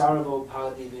that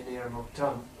sarvopadi vinir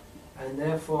muktam, and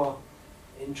therefore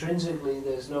intrinsically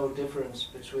there's no difference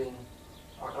between,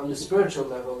 on the spiritual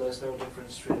level there's no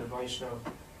difference between a Vaishnav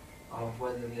of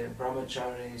whether they're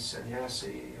brahmachari,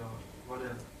 sannyasi or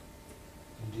whatever.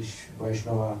 Když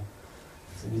Vaishnava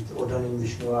chce být oddaným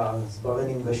Vishnua a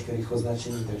zbaveným veškerých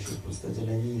označení, takže v podstatě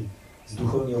není z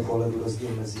duchovního pohledu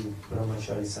rozdíl mezi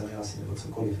brahmachari, sannyasi nebo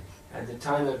cokoliv. At the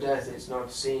time of death it's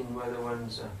not seen whether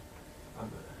one's a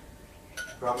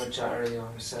brahmachari or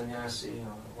a sannyasi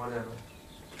or whatever.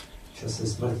 V čase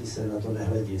smrti se na to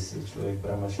nehledí, jestli je člověk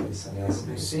brahmachari, sannyasi.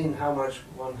 We've seen how much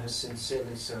one has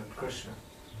sincerely served Krishna.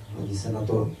 Hledí se na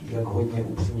to, jak hodně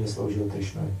upřímně sloužil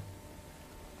Krishnovi.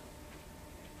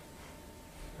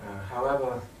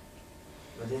 However,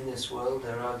 within this world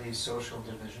there are these social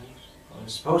divisions, or they're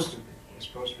supposed to be. We're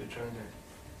supposed to be trying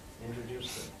to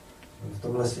introduce them. V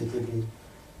tomhle světě by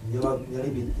měly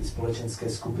být ty společenské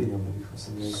skupiny, abychom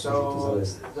se měli snažit to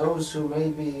zavést. Those who may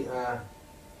be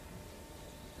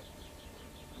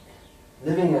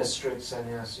living as strict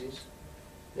sannyasis,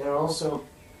 they're also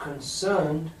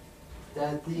concerned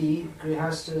that the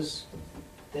grihastas,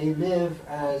 they live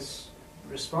as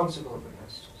responsible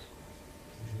grihastas.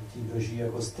 Ti, kdo žijí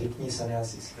jako striktní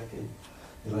sannyasi, si taky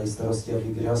dělají starosti, aby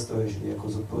grihastové žili jako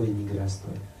zodpovědní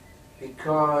grihastové.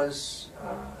 Because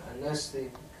unless the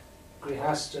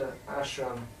grihasta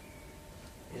ashram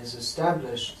is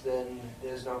established, then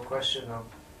there's no question of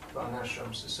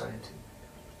varnashram society.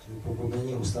 Pokud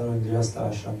není ustanoven grihasta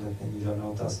ashram, tak není žádná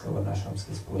otázka o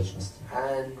varnashramské společnosti.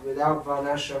 And without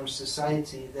varnashram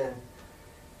society, then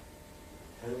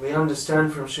we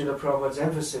understand from Srila Prabhupada's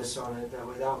emphasis on it that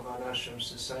without varnashram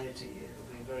society, it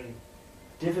will be very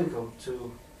difficult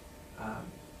to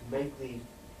make the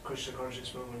Krishna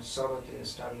conscious movement solidly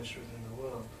established within the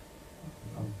world.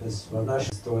 A bez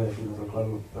varnashram z toho, jak na to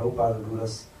kladl Prabhupada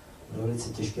důraz, je velice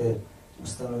těžké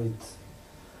ustanovit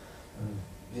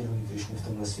vědomí Krishny v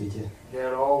tomhle světě.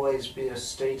 There always be a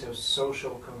state of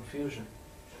social confusion.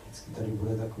 Vždycky tady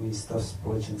bude takový stav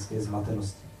společenské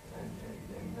zmatenosti. And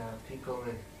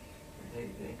people,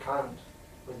 they can't,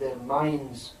 with their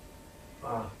minds,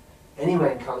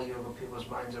 anyway in Kali Yuga people's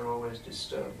minds are always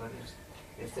disturbed, but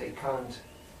if they can't,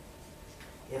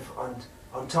 if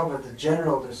on top of the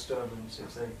general disturbance,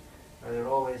 if they're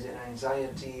always in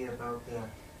anxiety about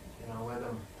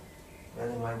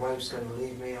whether my wife's going to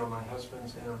leave me or my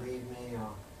husband's going to leave me or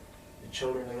the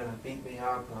children are going to beat me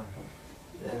up,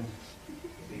 then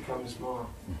it becomes more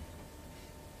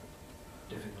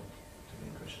difficult to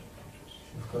be Krishna conscious.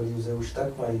 V Kaliuze už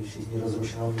tak mají všichni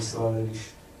rozrušenou mysl, ale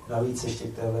když navíc ještě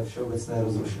k téhle všeobecné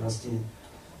rozrušenosti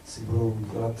si budou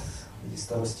dělat lidi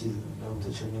starosti,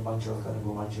 neuteče mě manželka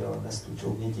nebo manžel,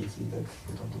 nestlučou mě děti, tak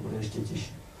potom to bude ještě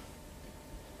těžší.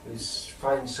 We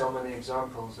find so many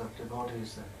examples of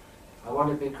devotees that I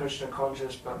want to be Krishna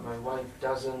conscious but my wife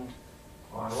doesn't,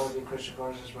 or I want to be Krishna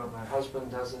conscious but my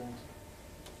husband doesn't,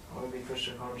 I want to be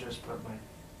Krishna conscious but my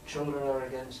children are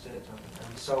against it,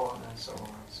 and so on and so on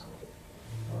and so on.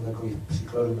 No, takových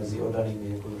příkladů mezi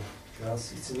oddanými, jako já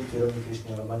si chci být vědomý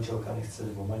Krishně, ale manželka nechce,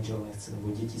 nebo manžel nechce,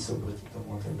 nebo děti jsou proti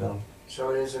tomu a tak dále.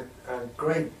 So it is a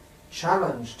great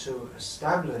challenge to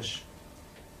establish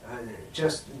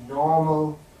just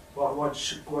normal,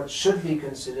 what should be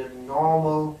considered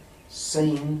normal,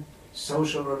 sane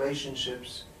social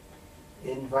relationships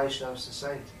in Vaishnava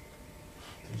society.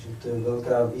 Takže to je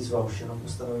velká výzva už jenom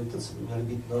ustanovit to, co by měly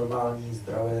být normální,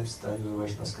 zdravé vztahy ve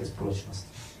vaishnavské společnosti.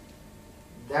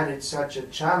 That it's such a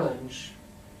challenge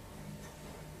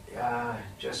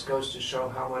just goes to show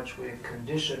how much we're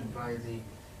conditioned by the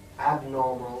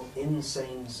abnormal,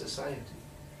 insane society.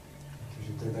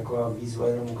 Takže to je taková výzva,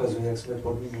 jenom ukazuje, jak jsme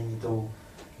podmíněni tou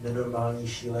nenormální,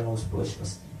 šílenou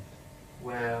společností.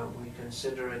 Where we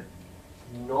consider it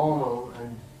normal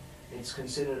and it's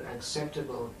considered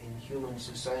acceptable in human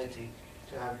society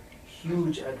to have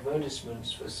huge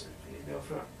advertisements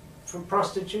for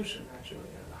prostitution, actually,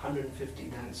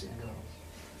 150 dancing girls.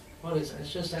 What is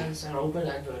it? It's an open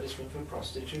advertisement for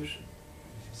prostitution.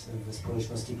 Se ve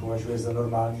společnosti považuje za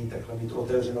normální takhle mít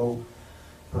otevřenou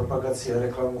propagaci a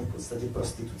reklamu v podstatě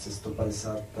prostituce,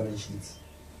 150 tanečnic.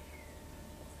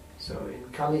 So in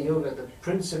Kali Yuga, the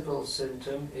principal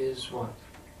symptom is what?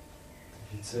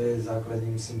 Co je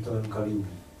základním symptomem Kali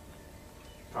Yugy?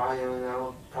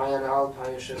 Prayanal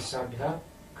payusha sabha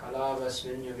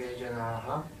kalavasmin yuge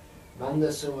janaha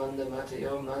mandasu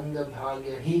mandamatiyo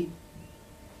mandabhagyahi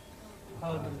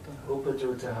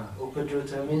upadrutaha.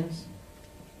 Upadruta means?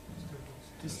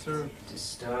 Disturbed.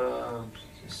 Disturbed.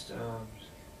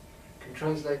 Can you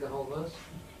translate the whole verse?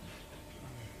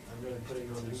 I'm really putting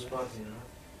you on the spot here, huh?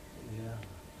 Yeah.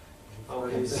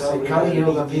 Okay, so in Kali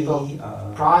Yuga people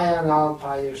prayanal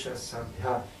payusha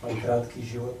sabha. Mají krátký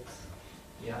život.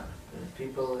 Yeah,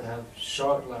 people have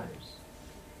short lives.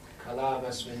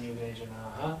 Kalavasmin yuge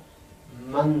janaha.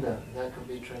 Manda, that could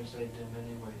be translated in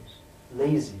many ways.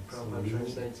 Lazy, Prabhupada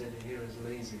translates it here as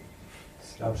lazy.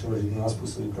 Dá přeložit mnoha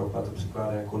způsoby, Prabhupada to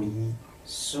překládá jako líní.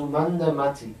 Sumanda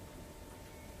mati,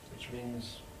 which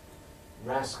means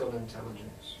rascal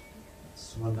intelligence.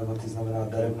 Sumanda mati znamená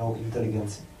daremnou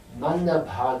inteligenci. Manda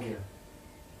bhagya.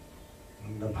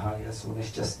 Manda bhagya jsou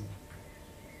nešťastní.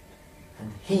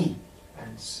 And he,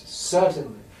 and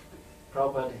certainly,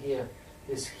 Prabhupada here,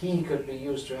 this he could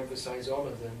be used to emphasize all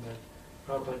of them, but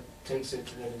Prabhupada takes it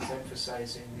that it's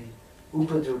emphasizing the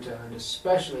upadruta, and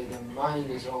especially the mind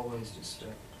is always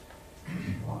disturbed.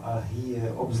 No a he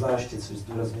je obzvláště, což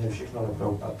zdůrazňuje všechno, ale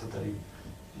Prabhupada to tady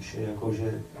píše jako,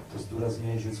 že to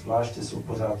zdůrazňuje, že zvláště jsou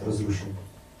pořád rozrušení.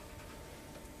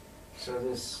 So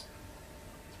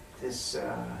this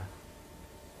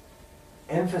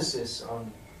emphasis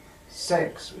on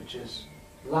sex, which is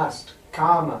lust,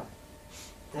 karma,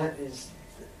 that is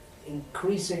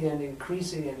increasing and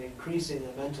increasing and increasing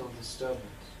the mental disturbance.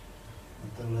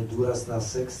 Tenhle důraz na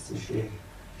sex, což je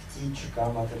chtíč,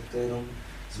 káma, tak to jenom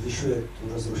zvyšuje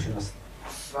tu rozrušenost.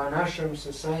 Varnashram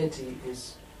society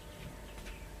is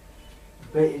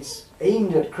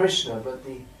aimed at Krishna, but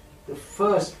the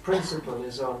first principle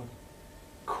is on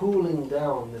cooling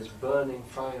down this burning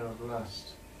fire of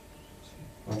lust.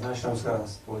 Varnashramská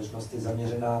společnost je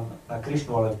zaměřená na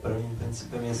Krišnu, ale prvním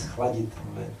principem je schladit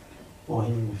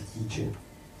oheň chtíče.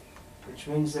 Which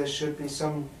means there should be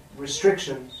some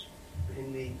restrictions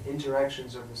in the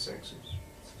interactions of the sexes.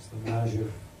 Což znamená, že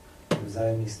v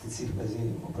vzájemných stycích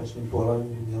mezi opačným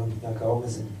pohlavím by mělo být nějaká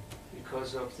omezení.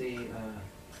 Because of the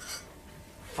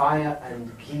fire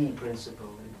and ghee principle.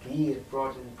 The ghee is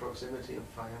brought in proximity of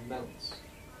fire melts.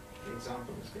 The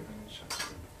example is given in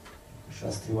Shastra.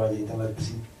 Šastry uvádějí tenhle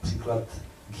příklad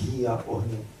ghee a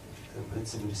ohně. Ten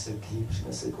princip, když se ghee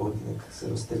přinese k ohni, tak se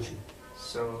rozteče.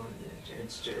 So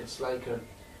it's like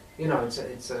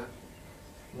it's a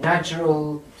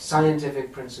natural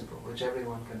scientific principle which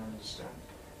everyone can understand.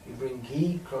 You bring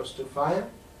ghee close to fire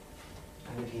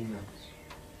and the ghee melts.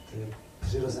 To je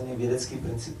přirozený vědecký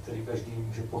princip, který každý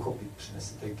může pochopit.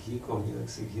 Přinesete ghee k ohni, tak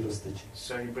se ghee rozteče.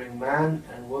 So you bring man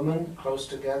and woman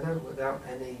close together without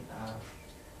any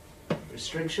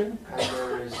restriction and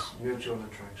there is mutual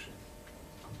attraction.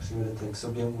 Přivedete k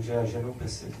sobě muže a ženu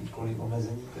bez jakýchkoliv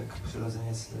omezení, tak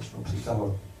přirozeně se začnou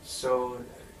přitahovat. So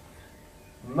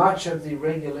much of the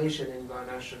regulation in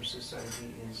Varnashram society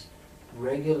is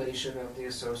regulation of the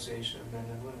association of men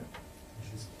and women.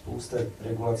 Spousta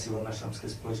regulací varnashramské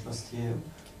společnosti je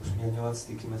usměrňovat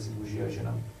styky mezi muži a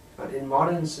ženami. But in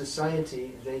modern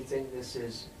society they think this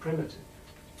is primitive.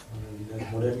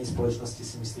 V moderní společnosti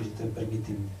si myslí, že to je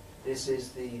primitivní.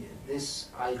 This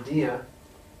idea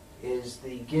is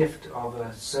the gift of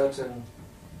a certain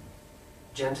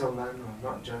gentleman, or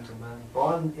not gentleman,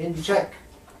 born in Czech,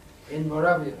 in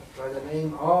Moravia, by the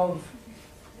name of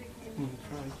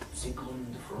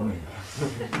Sigmund Freud.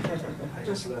 I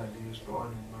just learned he was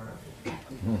born in Moravia.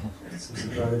 Jsem si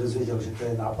právě dozvěděl, že to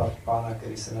je nápad pána,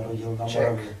 který se narodil na Czech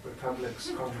Moravě.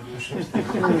 Republic's contribution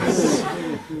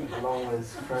along with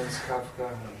Franz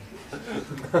Kafka.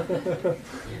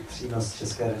 Přínos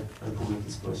České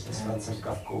republiky společně s Francem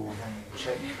Kafkou.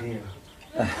 Czech beer.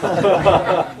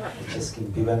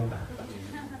 Českým pivem.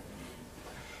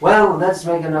 Well, let's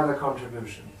make another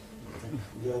contribution.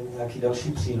 Udělejme nějaký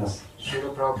další přínos.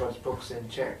 Srila Prabhupada's books in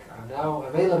Czech are now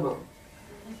available,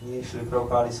 Knihy Šrily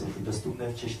Prabhupády jsou teď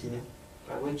dostupné v češtině,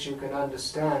 by which you can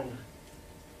understand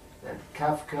that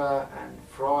Kafka and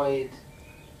Freud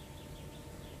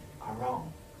are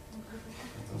wrong.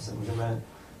 na tom se můžeme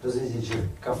dozvědět, že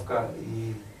Kafka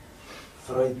i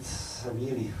Freud se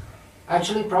mýlí.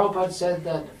 Actually, Prabhupada said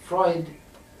that Freud,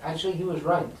 actually he was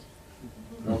right.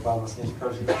 Prabhupada vlastně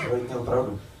říkal, že Freud měl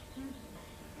pravdu.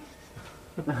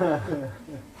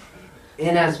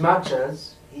 In as much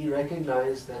as he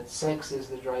recognized that sex is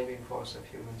the driving force of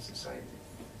human society.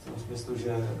 v tom smyslu,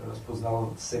 že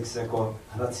rozpoznal sex jako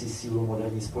hnací sílu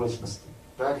moderní společnosti.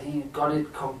 But he got it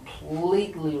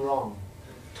completely wrong,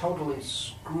 totally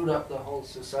screwed up the whole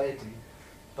society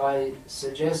by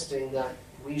suggesting that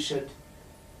we should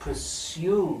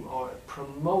pursue or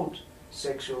promote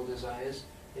sexual desires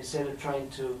instead of trying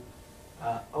to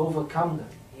overcome them.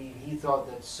 He thought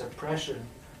that suppression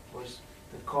was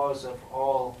the cause of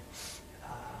all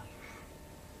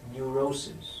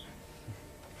neuroses.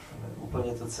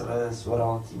 Úplně to celé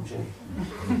zvoral tím, že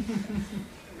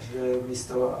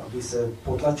místo, aby se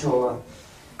potlačovala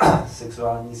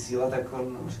sexuální síla, tak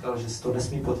on říkal, že se to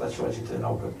nesmí potlačovat, že to je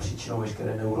naopak příčinou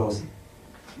veškeré neurózy.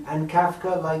 And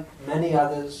Kafka, like many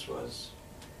others, was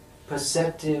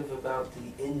perceptive about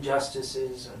the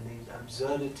injustices and the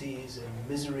absurdities and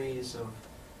miseries of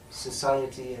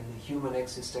society and the human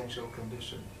existential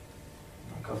condition.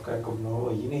 Kafka jako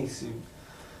mnoho jiných si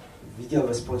viděl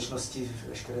ve společnosti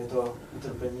veškeré to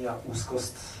utrpení a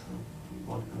úzkost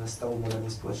ve stavu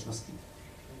moderní společnosti.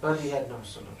 But he had no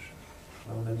solution.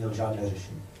 On neměl žádné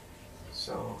řešení.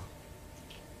 So,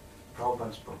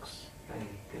 Prabhupada's books, they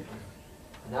give an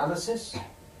analysis,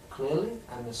 clearly,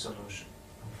 and a solution.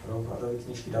 Prabhupadovy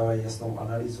knížky dávají jasnou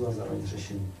analýzu a zároveň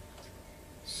řešení.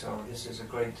 So this is a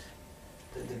great,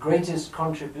 the greatest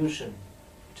contribution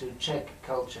to Czech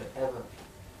culture ever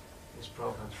is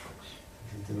Prabhupada's books.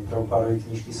 Ty Prabhupadovy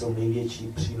knížky jsou největší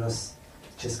přínos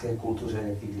české kultuře,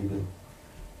 jaký kdy byl.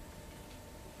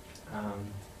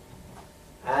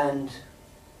 And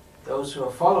those who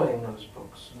are following those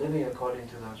books, living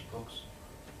according to those books,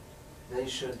 they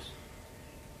should,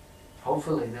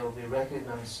 hopefully they will be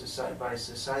recognized by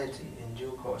society in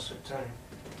due course of time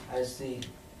as the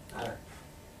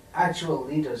actual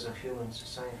leaders of human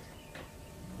society.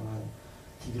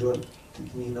 Ti, kdo ty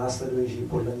knihy následují, žijí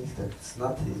podle nich, tak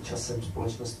snad i časem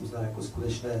společnost uzná jako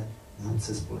skutečné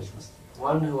vůdce společnosti.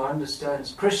 One who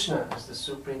understands Krishna as the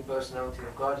Supreme Personality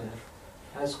of Godhead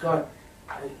has got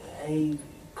a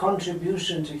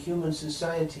contribution to human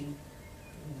society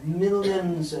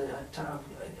millions of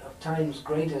times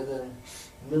greater than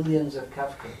millions of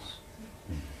Kafkas.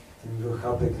 Ten, kdo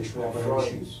chápe Krishnu jako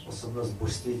nejvyšší osobnost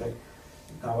božství, tak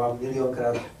dává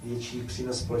milionkrát větší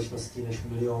přínos společnosti než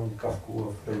milion Kafků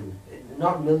a Freudů.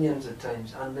 Not millions of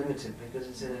times, unlimited, because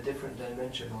it's in a different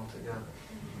dimension altogether.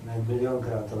 Ne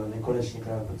milionkrát, ale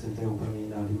nekonečněkrát, protože to je úplně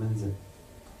jiná dimenze.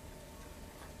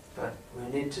 But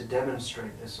we need to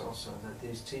demonstrate this also, that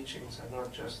these teachings are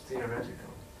not just theoretical.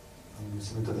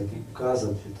 Musíme to taky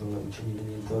ukázat, že tohle učení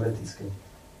není jen teoretické.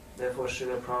 Therefore,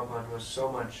 Srila Prabhupada was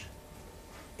so much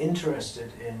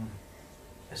interested in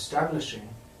establishing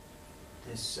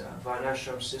this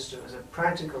varnasrama system as a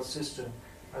practical system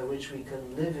by which we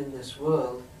can live in this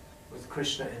world with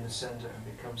Krishna in the center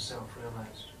and become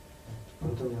self-realized.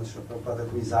 Proto měl Srila Prabhupada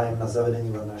takový zájem na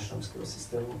zavedení varnashramského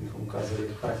systému, abychom ukázali,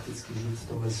 jak prakticky žít v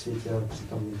tomhle světě a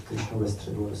přitom mít Krishnu ve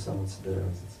středu a dosáhnout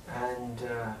seberealizace. And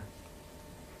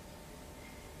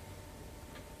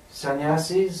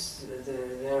sannyasis,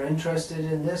 they're interested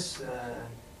in this.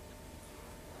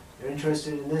 They're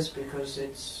interested in this because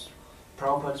it's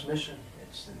Prabhupada's mission.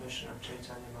 It's the mission of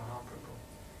Chaitanya Mahaprabhu.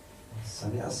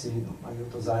 Sannyasi mají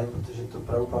o to zájem, protože to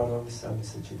Prabhupada mise a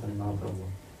mise Chaitanya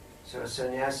Mahaprabhu. So a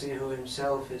sannyasi who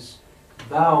himself is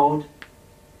vowed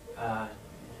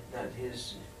that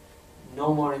his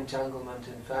no more entanglement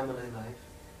in family life,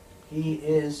 he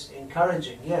is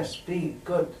encouraging, yes, be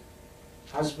good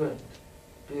husband,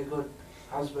 be a good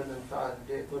husband and father,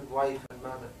 be a good wife and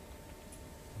mother.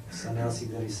 Sannyasi,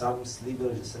 který sám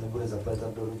slíbil, že se nebude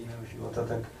zaplétat do rodinného života,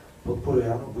 tak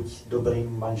podporuje, ano, buď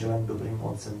dobrým manželem, dobrým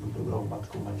otcem, buď dobrou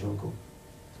matkou, manželkou.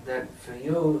 That for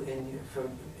you,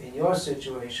 in your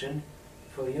situation,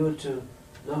 for you to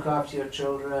look after your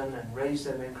children and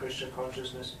raise them in Krishna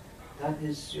consciousness, that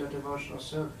is your devotional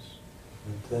service.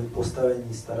 Tvé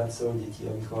postavení, starat se o děti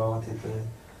a vychovávat je, to je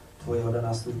tvoje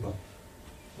oddaná služba.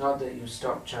 Not that you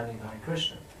stop chanting Hare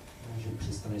Krishna. Že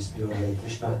přestaneš zpívat Hare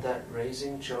Krishna. But that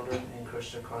raising children in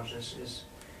Krishna consciousness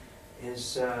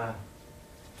is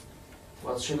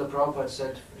well, Srila Prabhupada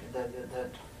said that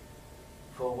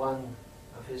for one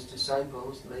of his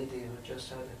disciples, lady who just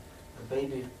had a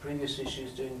baby, previously she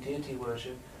was doing deity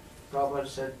worship, Prabhupada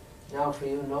said, now for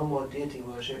you no more deity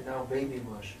worship, now baby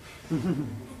worship.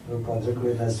 Prabhupada řekl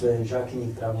jedné své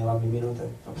žákyni, která měla mimino,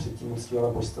 a předtím uctívala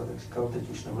božstva, tak říkal, teď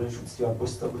už nebudeš uctívat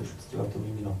božstva, budeš uctívat to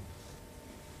mimino.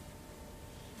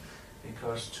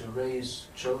 Because to raise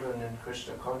children in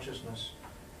Krishna consciousness,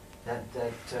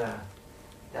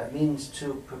 that means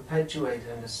to perpetuate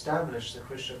and establish the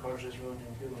Krishna conscious mood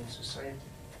in human society.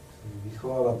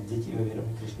 Vychovávat děti ve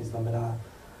vědomí Krishny znamená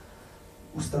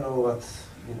ustanovovat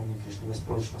vědomí Krishny ve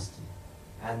společnosti.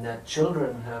 And that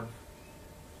children have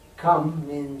come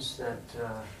means that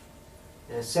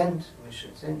they're sent. We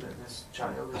should think that this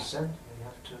child is sent. We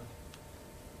have to,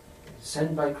 it's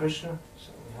sent by Krishna,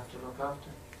 so we have to look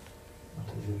after. A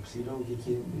takže přijdou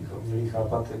děti, bychom měli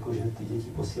chápat, jako, že ty děti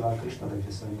posílá Krishna,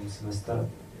 takže se o ně musíme starat.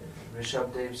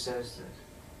 Rishabdev says that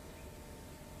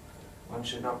one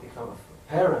should not become a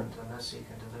parent unless he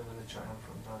can deliver the child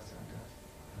from birth and death.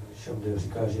 Rishabdev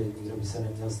říká, že nikdo by se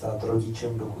neměl stát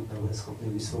rodičem, dokud nebude schopný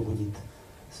vysvobodit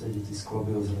své děti z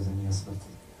koloby zrození a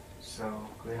smrti. So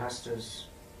grihastas,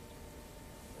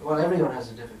 well, everyone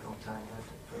has a difficult time,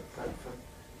 but for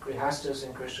grihastas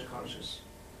in Krishna conscious,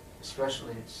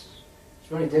 especially, it's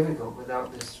very difficult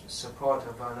without this support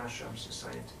of varnashram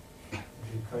society.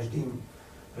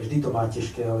 Každý to má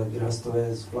těžké, ale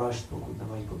grihastové zvlášť, pokud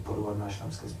nemají podporu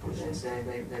varnashramské společnosti.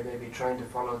 They may be trying to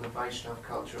follow the Vaishnava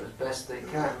culture as best they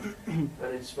can,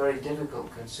 but it's very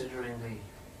difficult considering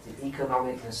the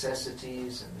economic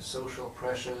necessities and the social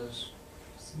pressures.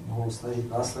 Mohou snažit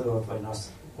následovat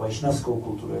vajšnavskou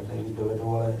kulturu, jak nejvíc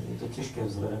dovedou, ale je to těžké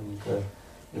vzhledem k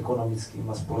ekonomickým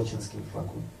a společenským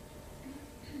tlakům.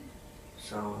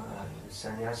 So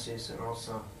sannyasis are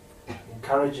also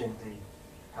encouraging the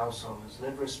householders,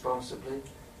 live responsibly,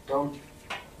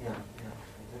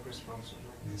 live responsibly.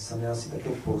 Sannyasi také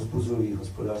povzbuzují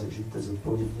hospodáře, žijte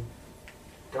zodpovědně.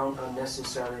 Don't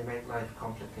unnecessarily make life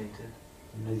complicated.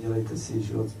 Nedělejte si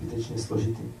život zbytečně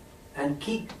složitý. And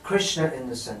keep Krishna in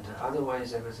the center,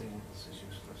 otherwise everything else is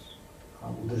useless. A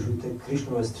udržujte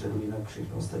Krishnu ve středu, jinak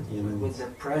všechno ostatní je na nic. With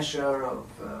the pressure of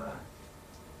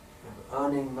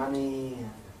earning money,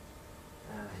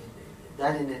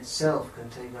 that in itself can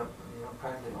take up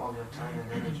practically all your time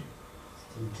and energy.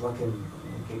 S tím tlakem,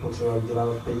 jak je potřeba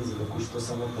vydělávat peníze, tak už to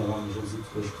samotné vám může vzít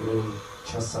veškerý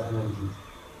čas a energii.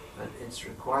 But it's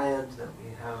required that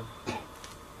we have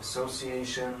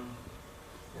association,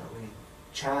 that we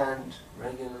chant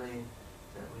regularly,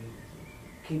 that we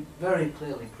keep very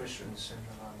clearly Krishna in the center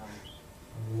of our lives.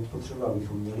 Je potřeba,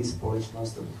 abychom měli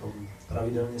společnost, abychom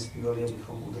pravidelně zpívali,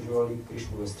 abychom udržovali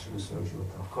Krishnu ve středu svého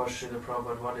života. Of course, Srila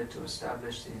Prabhupada wanted to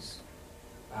establish these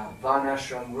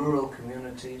varnashram rural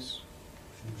communities.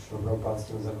 Srila Prabhupada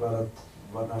chtěl zakládat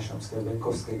varnashramské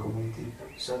venkovské komunity,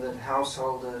 so that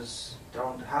householders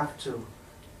don't have to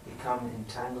become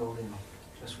entangled in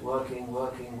just working.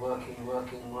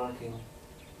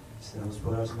 Se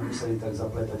hospodáři nemuseli tak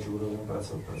zapletat, že budou jen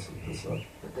pracovat.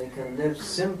 But they can live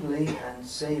simply and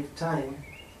save time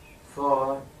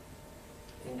for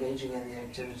engaging in the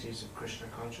activities of Krishna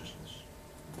consciousness.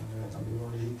 Aby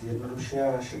mohli žít jednoduše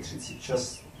a šetřit si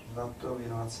čas na to,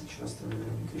 věnovat si čas na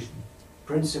vědomí Krishny.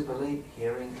 Principally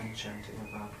hearing and chanting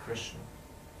about Krishna.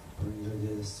 V první řadě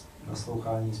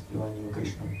naslouchání, zpívání o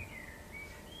Krishnovi.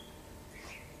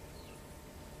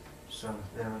 So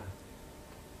there are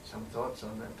some thoughts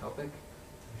on that topic.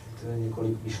 To je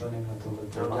několik myšlenek na tohle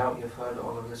téma. No doubt you've heard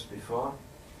all of this before.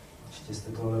 Určitě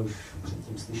jste tohle už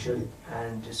předtím slyšeli.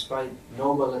 And despite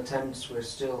noble attempts, we're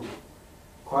still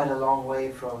quite a long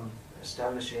way from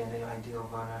establishing an ideal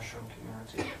varnashram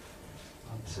community.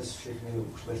 A přes všechny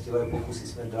ušlechtilé pokusy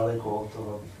jsme daleko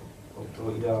od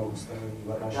toho ideálu ustanovení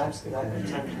varnashramské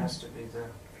komunity. That attempt has to be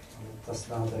there. Ta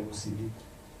snaha tady musí být.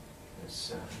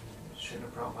 Srila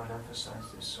Prabhupada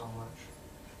emphasized this so much.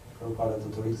 Prabhupada to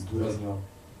tolik zdůrazňoval.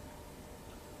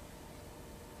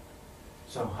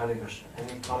 So, Hare Krishna.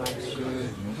 Any comments,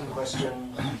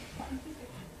 questions?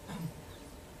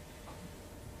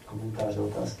 Komentáře,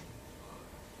 otázky.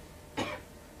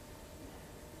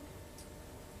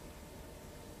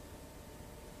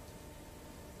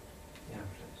 Yeah,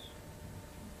 please.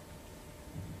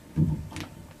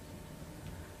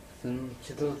 Jsem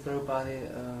četl Prabhupády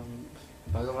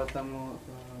Bhagavatamu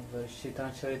verši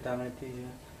Tančaritamrity, že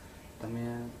tam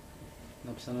je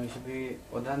napsáno, že by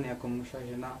oddaný jako muž a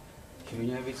žena, že by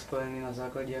měli být spojeny na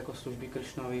základě jako služby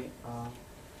Kršnovi a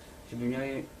že by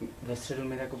měli ve středu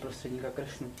mít jako prostředníka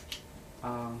Kršnu.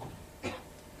 A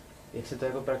jak se to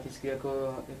jako prakticky jak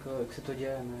se to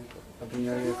děje, ne? Aby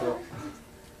měli jako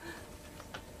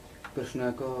Kršnu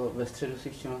jako ve středu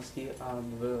svých činností a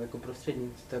byl jako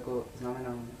prostředník, co to jako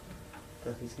znamená v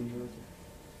praktickém životě.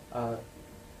 A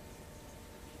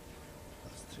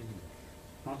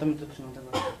no tam je to přímo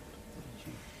takhle.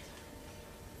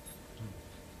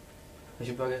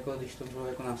 Takže pak jako, když to bylo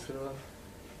jako následovat,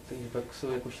 takže pak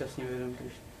jsou jako šťastní vědomí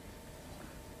Krishna.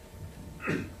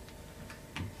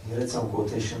 You read some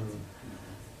quotation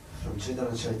from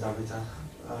Chaitanya Charitamrita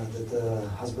that the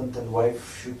husband and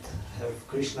wife should have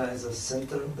Krishna as a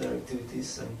center of their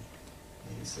activities, and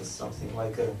he says something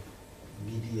like a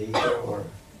mediator, or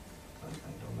I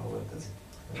don't know what that's.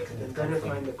 You've got to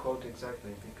find the quote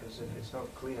exactly, because if it's not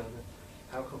clear, then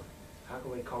how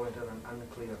can we comment on an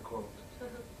unclear quote?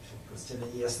 Prostě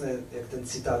není jasné, jak ten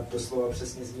citát doslova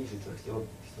přesně zní, že to chtělo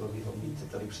bych ho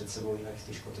mít tady před sebou, jinak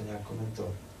těžko to nějak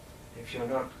komentovat. If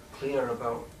you're not clear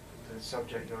about the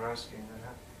subject you're asking, then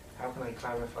how can I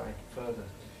clarify further?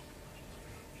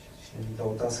 Když není ta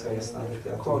otázka jasná, tak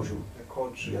já to můžu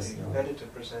jasně. Better to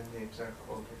present the exact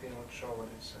quote if you're not sure what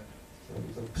it said. Chtěl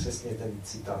bych to přesně ten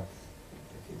citát,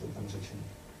 jak je to tam řečeno.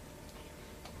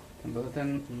 Byl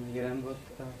ten jeden bod,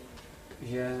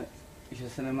 že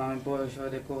se nemáme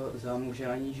považovat jako za muže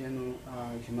ani ženu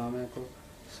a že máme jako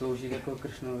sloužit jako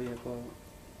Kršnovi, jako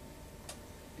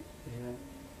že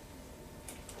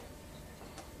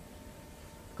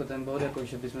jako ten bod, jako,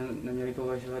 že bychom neměli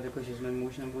považovat jako, že jsme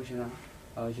muž nebo žena,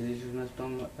 ale že když jsme v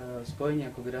tom spojení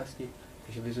jako grasti,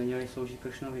 že bychom měli sloužit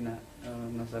Kršnovi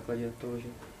na základě toho, že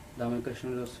dáme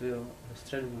Kršnu do svého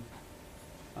středu.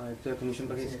 A jak to jako můžeme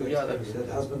prakticky udělat?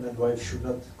 That husband and wife should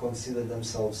not consider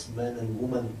themselves men and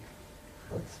women,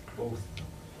 but both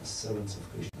as servants of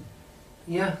Krishna.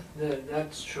 Yeah,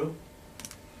 that's true.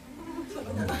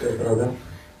 To je pravda.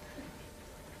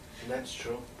 That's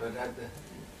true, but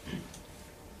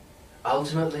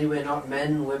ultimately we're not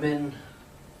men, women,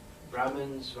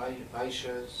 Brahmins,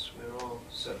 Vaishyas, we're all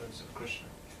servants of Krishna.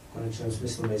 V konečném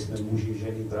smyslu nejsme muži,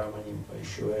 ženy, brahmani,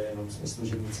 Vaishyové, jenom v smyslu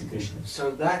živníci Krishny.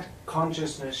 So that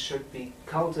consciousness should be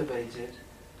cultivated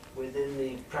within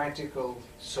the practical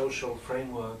social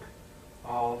framework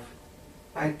of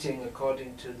acting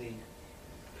according to the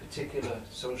particular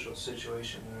social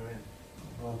situation we're in.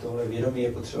 No, tohle vědomí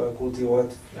je potřeba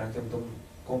kultivovat v nějakém tom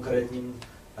konkrétním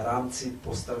rámci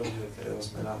postavení, ve kterého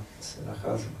se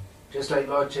nacházíme. Just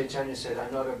like Lord Chaitanya said,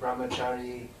 I'm not a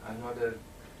brahmachari, I'm not a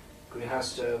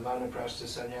grihasta, vanaprastha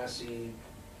sannyasi,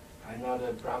 I'm not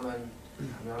a brahman,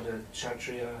 I'm not a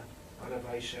kshatriya, not a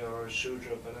vaishya or a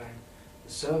shudra, but I'm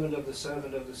the servant of the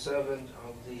servant of the servant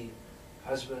of the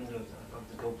husband of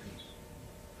the gopis.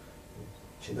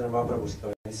 Chaitanya Mahaprabhu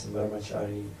říkal, nejsem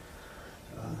brahmachari,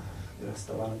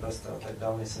 grihasta, vanaprastha a tak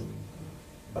dále, nejsem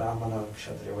brahmana,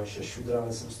 kshatriya, vaishya, shudra,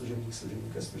 ale jsem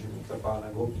služebníka pána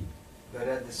gopí. But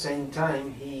at the same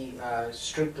time, he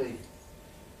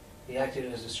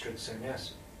acted as a strict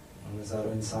sannyasi. Ale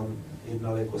zároveň sám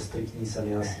jednal jako striktní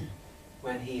sannyasi.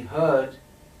 When he heard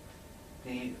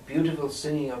the beautiful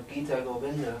singing of Gita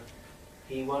Govinda,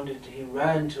 he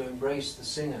ran to embrace the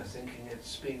singer, thinking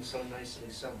it's being so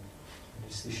nicely sung.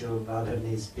 Když slyšel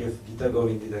nádherný zpěv Gita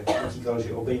Govindy, tak utíkal,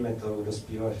 že obejme toho, kdo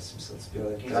zpívá, že jsem se zpíval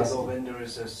krásně. Gita Govinda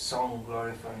is a song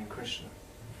glorifying Krishna.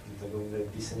 Gita Govinda je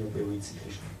píseň objevující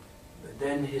Krishna. But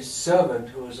then his servant,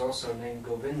 who was also named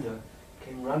Govinda,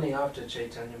 came running after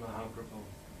Chaitanya Mahaprabhu.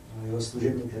 A jeho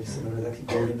služebník, který se jmenuje taky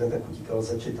Govinda, tak utíkal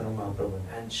za Chaitanya Mahaprabhu.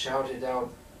 And shouted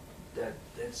out that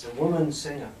it's a woman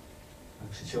singer. A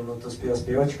křičel, no to zpívá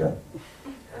zpěvačka.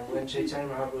 And when Chaitanya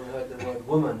Mahaprabhu heard the word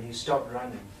woman, he stopped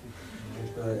running.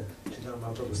 Chaitanya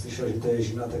Mahaprabhu slyšel, že to je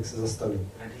žena, tak se zastavil.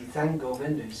 And he thanked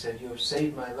Govinda. He said, "You have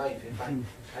saved my life.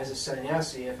 As a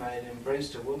sannyasi, if I had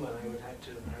embraced a woman, I would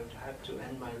have to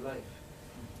end my life.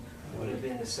 It would have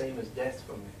been the same as death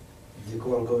for me."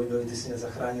 Děkoval Govindovi, ty jsi mě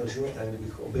zachránil život, a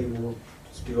kdybych obejmul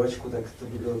zpěvačku, tak to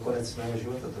by byl konec mého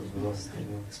života, to by bylo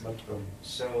stejně smrt pro mě.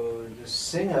 So the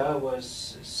singer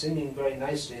was singing very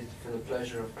nicely for the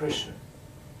pleasure of Krishna.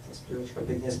 Ta zpěvačka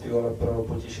pěkně zpívala pro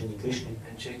potěšení Krishny.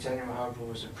 And Chaitanya Mahaprabhu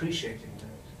was appreciating that.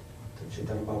 To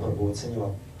Chaitanya Mahaprabhu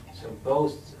ocenila. So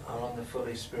both are on the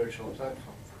fully spiritual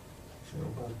platform.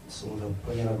 Jsou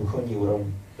plně na duchovní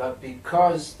úrovni. But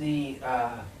because the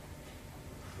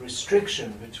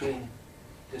restriction between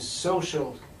the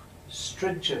social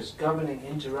strictures governing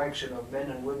interaction of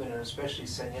men and women, and especially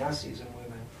sannyasis and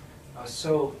women, are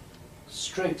so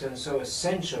strict and so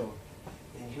essential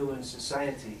in human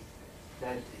society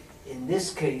that in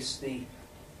this case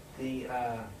the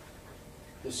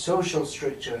social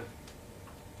stricture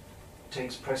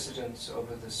takes precedence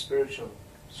over the spiritual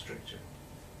stricture.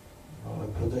 Ale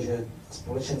protože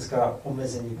společenská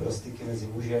omezení pro styky mezi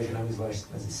muži a ženami, zvlášť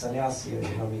mezi sannyasi a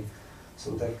ženami,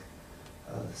 jsou tak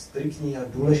striktní a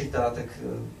důležitá, tak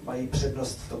mají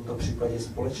přednost v tomto případě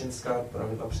společenská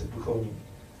pravidla před duchovním.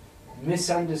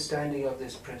 Misunderstanding of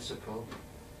this principle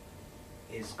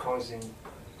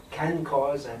can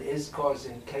cause and is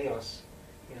causing chaos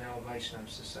in our Vaishnava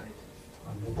society.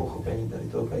 A nepochopení tady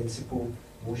toho principu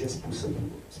může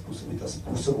způsobit a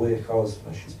způsobuje chaos v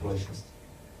naší společnosti.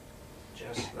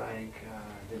 Just like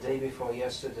the day before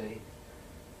yesterday,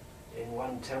 in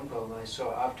one temple, I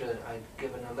saw after I'd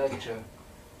given a lecture,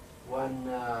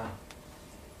 one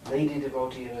lady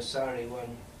devotee in a sari,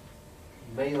 one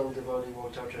male devotee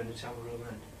walked up to the temple room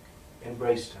and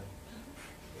embraced her.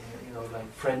 You know,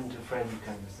 like friend to friend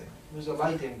kind of thing. It was a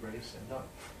light embrace and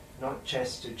not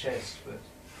chest to chest, but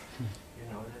you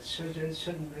know,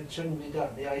 it shouldn't be done.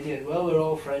 The idea, well, we're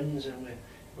all friends and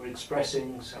we're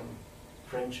expressing some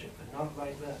friendship, but not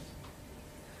like that.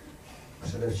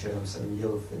 Předevčerem jsem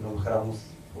viděl v jednom chrámu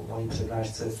po mojí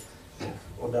přednášce, jak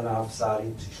oddaná v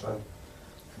sáli přišla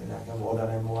k nějakému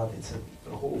oddanému a teď se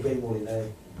trochu obejmuli, ne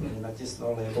úplně natěsno,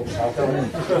 ale jako přátelé.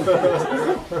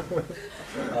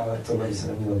 Ale tohle by se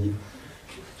nemělo dít.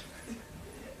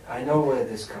 I know where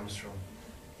this comes from.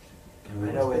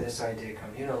 I know where this idea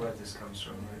comes. You know where this comes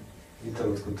from, right? Víte,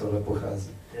 odkud tohle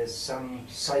pochází. There's some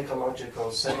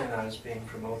psychological seminars being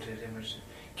promoted in which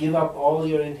give up all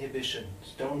your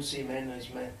inhibitions. Don't see men as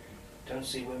men. Don't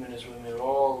see women as women. We're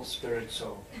all spirit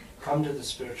soul. Come to the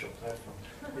spiritual platform.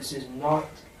 This is not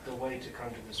the way to come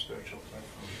to the spiritual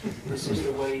platform. This is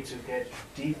the way to get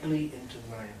deeply into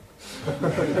Maya.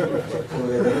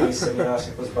 To je takový seminář,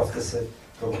 jako zbavte se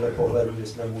tohle pohledu, že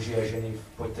jsme muži a ženy,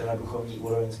 pojďte na duchovní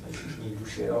úroveň, jsme všichni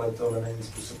duše, ale tohle není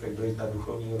způsob, jak dojít na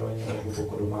duchovní úroveň a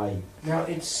hluboko májí. Now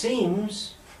it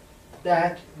seems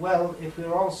that, well, if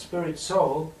we're all spirit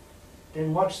soul,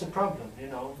 then what's the problem, you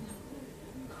know?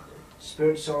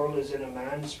 Spirit soul is in a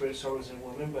man, spirit soul is in a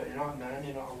woman, but you're not a man,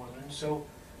 you're not a woman, so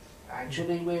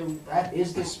actually that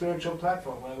is the spiritual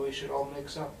platform where we should all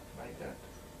mix up like that.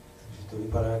 Takže to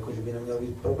vypadá jako, že by neměl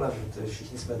být problém, protože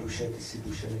všichni jsme duše, ty jsi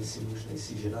duše, nejsi muž,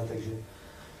 nejsi žena, takže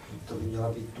to by měla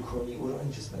být duchovní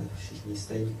úroveň, že jsme všichni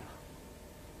stejní.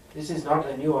 This is not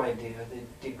a new idea.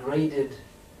 The degraded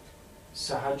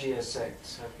Sahajya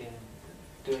sects have been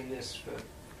doing this for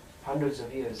hundreds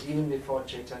of years, even before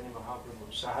Chaitanya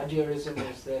Mahaprabhu. Sahajyaism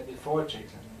was there before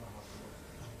Chaitanya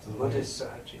Mahaprabhu. What is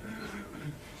Sahajya?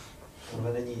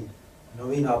 Tohle není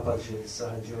nový nápad, že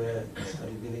Sahajové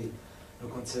tady byli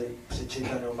dokonce před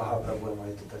Chaitanyou Mahaprabhuem a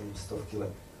je to tady stovky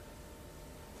let.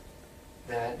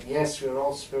 That yes, we're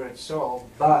all spirit soul,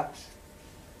 but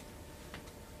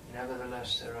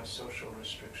nevertheless there are social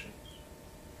restrictions.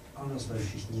 Ano, jsme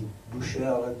všichni duše,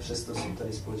 ale přesto jsou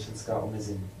tady společenská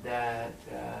omezení. That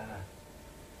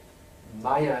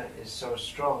Maya is so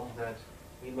strong that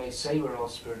we may say we're all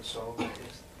spirit soul, but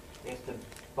if the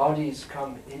bodies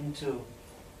come into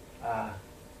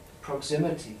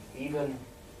proximity, even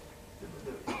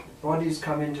the bodies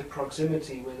come into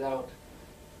proximity without,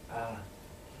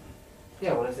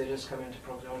 if they just come into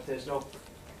proximity, if there's no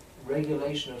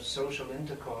regulation of social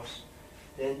intercourse,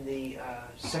 then the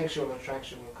sexual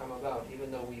attraction will come about,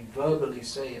 even though we verbally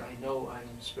say, I know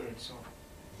I'm spirit soul.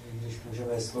 Když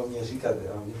můžeme slovně říkat,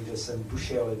 já vím, že jsem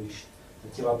duše, ale když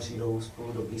těla přijdou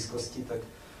spolu do blízkosti, tak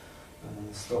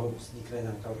z toho vznikne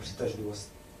nějaká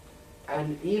přitažlivost.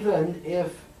 And even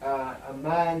if a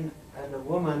man and a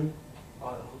woman,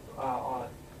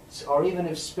 or even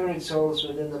if spirit souls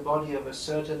within the body of a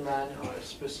certain man or a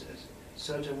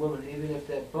certain woman, even if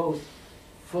they're both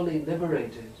fully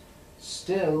liberated,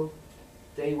 still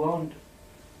they won't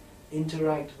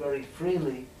interact very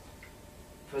freely,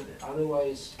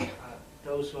 otherwise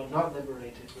those who are not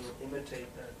liberated will imitate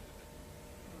that.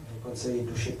 Dokonce i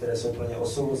duše, které jsou plně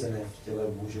osvobozené v těle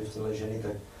muže, v těle ženy,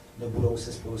 tak nebudou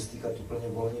se spolu stýkat úplně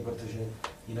volně, protože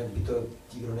jinak by to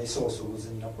ti, kdo nejsou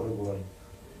osvobození, napodobovali.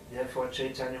 Therefore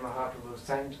Chaitanya Mahaprabhu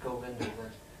thanked Govinda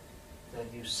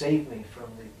that you saved me from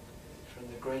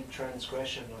the great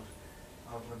transgression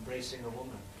of embracing a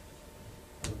woman.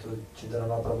 Proto Chaitanya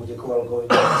Mahaprabhu děkoval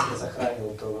Govindu, že mě zachránil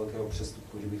od toho velkého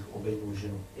přestupku, že bych obejmul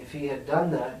ženu. If he had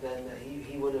done that, then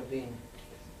he would have been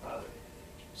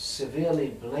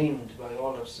severely blamed by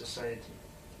all of society.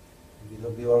 Kdyby to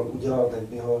býval udělal, tak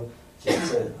by ho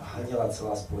těžce hanila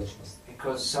celá společnost.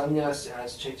 Because sannyas,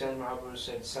 as Chaitanya Mahaprabhu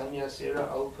said, sannyasira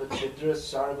alpa chidra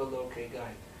sarva loke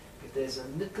gai. If there's a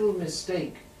little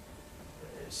mistake,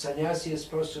 sannyasi is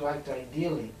supposed to act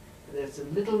ideally. If there's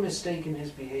a little mistake in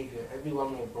his behavior,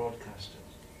 everyone will broadcast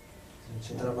it.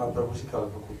 Chaitanya Mahaprabhu říkal,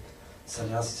 pokud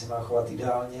sannyasi se má chovat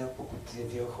ideálně, pokud je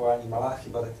v jeho chování malá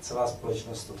chyba, tak celá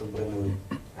společnost toto bude mluvit.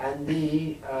 And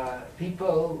the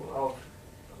people of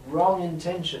wrong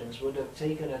intentions would have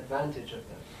taken advantage of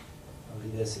that.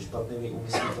 Lidé se špatnými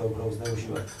úmysly toho budou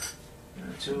zneužívat.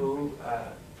 To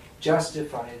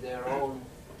justify their own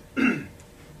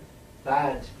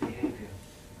bad behavior.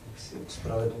 Jak si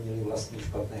ospravedlnili vlastní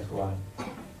špatné chování.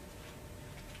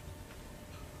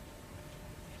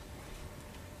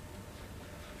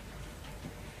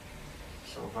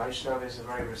 So Vaishnava is a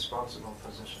very responsible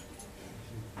position.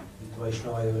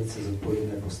 Vaishnava je velice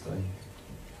zodpovědné postavení.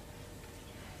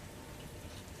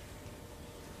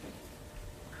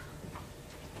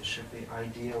 It should be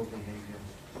ideal behavior.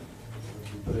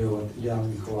 Projevovat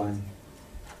ideální chování.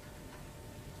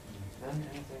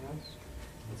 Anything else?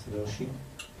 Něco další?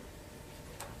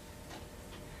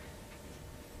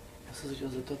 Já jsem se chtěl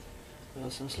zeptat, já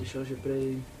jsem slyšel, že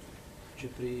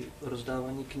prý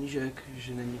rozdávání knížek,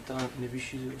 že není ta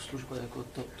nejvyšší služba jako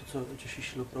to co Češi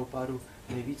šlo Prabhupádu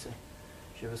nejvíce.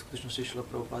 Že ve skutečnosti šlo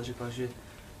Prabhupád říkal, že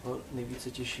ho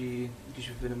nejvíce těší, když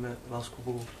vyvineme lásku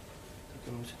Bohu. Tak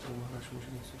jenom si to mohla může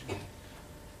něco říct.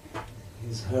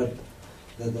 He's heard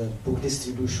that the book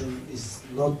distribution is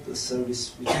not a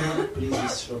service which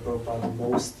pleases Srila Prabhupada the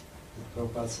most.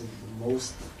 Prabhupada said the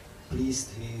most pleased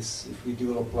he is if we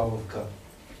develop love of God.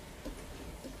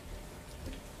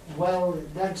 Well,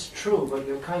 that's true, but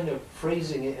you're kind of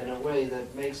phrasing it in a way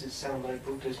that makes it sound like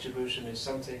book distribution is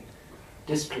something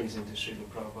displeasing to Srila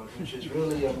Prabhupada, which is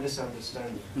really a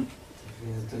misunderstanding.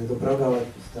 To je to pravda, ale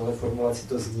v téhle formulaci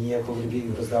to zní, jako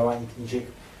kdyby rozdávání knížek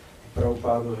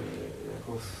Prabhupádu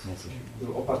jako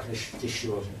byl opak, než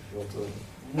těšilo. Že to...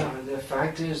 No, the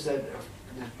fact is that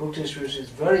the book distribution is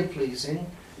very pleasing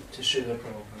to Srila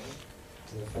Prabhupada.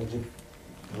 To je fakt, že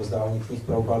rozdávání knih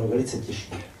Prabhupádu velice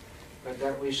těší. But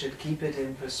that we should keep it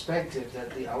in perspective, that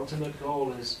the ultimate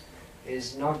goal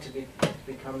is not to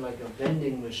become like a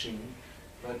vending machine,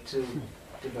 but to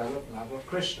develop love of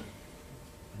Krishna.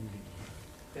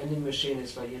 Vending machine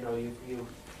is like,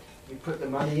 you put the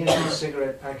money into the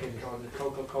cigarette packet and the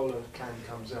Coca-Cola can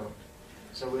comes out.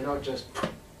 So we're not just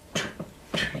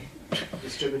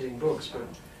distributing books, but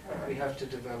we have to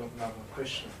develop love of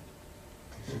Krishna.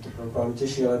 Takže to Prabhupádu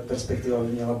těší, ale perspektiva by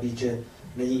měla být, že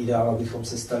není ideál, abychom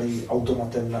se stali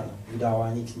automatem na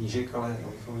vydávání knížek, ale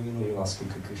abychom vyvinuli lásku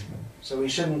ke Krišnu. So we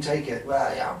shouldn't take it,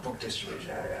 well, yeah, book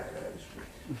distribution,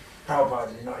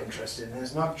 Prabhupada is not interested, and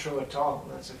it's not true at all.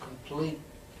 That's a complete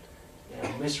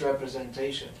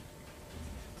misrepresentation.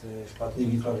 To je špatný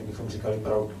výklad, kdybychom říkali,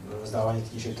 rozdávání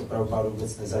knížek to Prabhupádu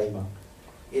vůbec nezajímá.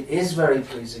 It is very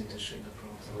pleasing to Srila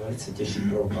Prabhupada. To velice těší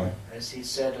Prabhupádu. As he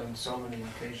said on so many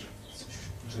occasions. Což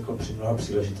řekl při mnoha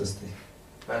příležitostech.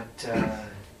 But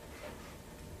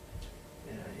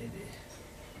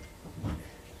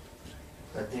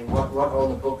what all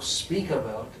the books speak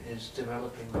about is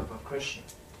developing love of Krishna.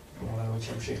 Ale o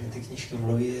čem všechny ty knížky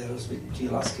mluví, je rozvinutí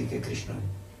lásky ke Krišnovi.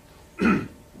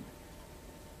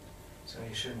 So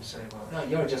you shouldn't say, well, no,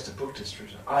 you're just a book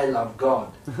distributor. I love God.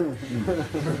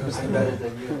 I'm better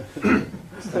than you.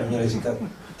 Jste měli říkat,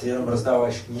 ty jenom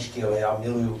rozdáváš knížky, ale já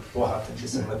miluju Boha, takže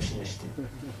jsem lepší než ty.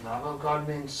 Love of God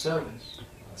means service.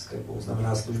 Láska k Bohu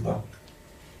znamená služba.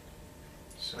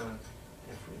 So,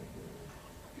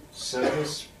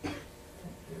 service,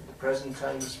 the present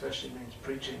time especially means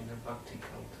preaching the bhakti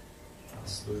cult. A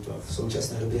služba v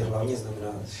současné době hlavně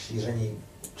znamená šíření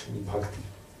učení bhakti.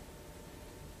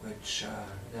 Which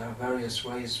there are various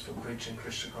ways for preaching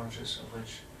Krishna consciousness, of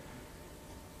which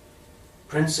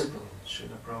principle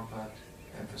Srila Prabhupada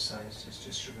emphasized is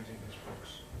distributing his books.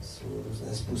 Jsou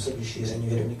různé způsoby šíření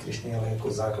vědomí Krišny, ale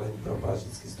jako základní Prabhupada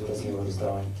vždycky zdůrazňoval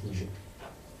rozdávání knížek.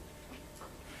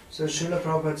 So Srila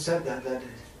Prabhupada said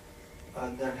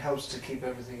that helps to keep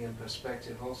everything in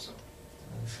perspective also.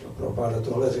 Srila Prabhupada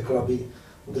tohle řekl, aby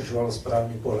udržoval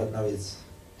správný pohled na věc.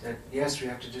 That yes, we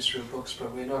have to distribute books, but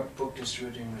we're not book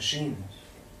distributing machines.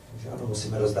 Takže ano,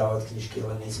 musíme rozdávat knížky,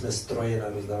 ale nejsme stroje na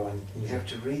rozdávání We knížek. have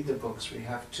to read the books. We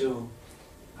have to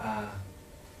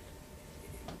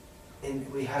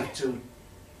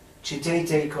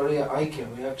chitete korea aikya.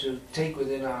 We have to take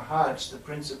within our hearts the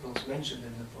principles mentioned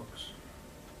in the books.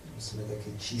 Musíme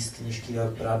taky číst knížky a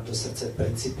brát do srdce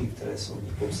principy, které jsou v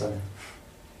nich popsané.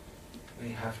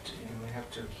 We have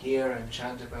to hear and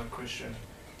chant about Krishna,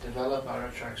 develop our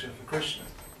attraction for Krishna.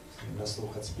 Musíme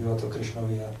naslouchat, zpívat o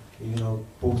Krišnovi a vyvinout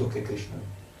pouto ke Krišnovi.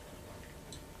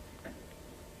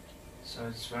 So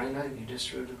it's very nice. You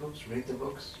distribute the books, read the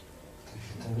books.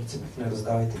 Takže to je velice pěkné,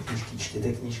 rozdávajte knížky,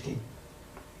 čtěte knížky.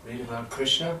 Read about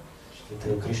Krishna,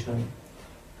 Čtěte o Krišnovi,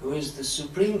 who is the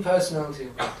supreme personality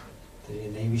of Bhakti. který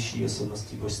je nejvyšší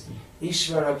osobností božství.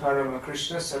 Ishvara Parama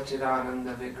Krishna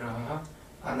Satchidananda Vigraha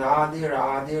Anadir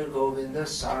Adir Govinda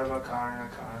Sarva Karna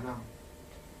Karanam.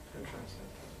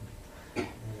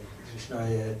 Krišna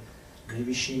je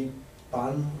nejvyšší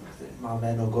pan, který má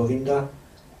jméno Govinda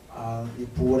a je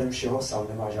původem všeho, sám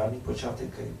nemá žádný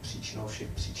počátek, je příčinou všech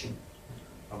příčin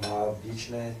a má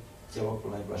věčné tělo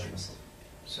plné blaženosti.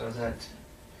 So that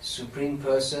supreme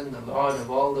person, the Lord of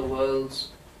all the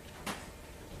worlds,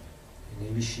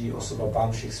 Nejvyšší osoba,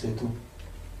 pán všech světů,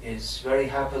 is very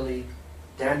happily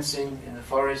dancing in the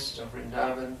forest of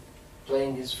Vrindavan,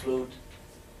 playing his flute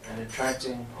and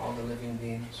attracting all the living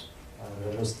beings.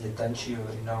 a radostně tančí ve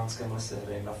Vrindavanském lese,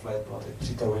 hraje na flétnu a tak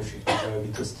přitahuje všechny živé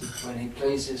bytosti. When he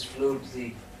plays his flute,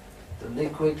 the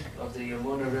liquid of the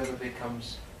Yamuna river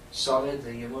becomes solid,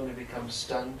 the Yamuna becomes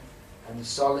stunned, and the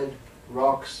solid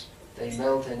rocks, they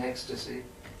melt in ecstasy.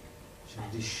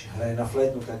 Když hraje na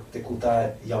flétnu, tak tekutá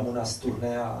Yamuna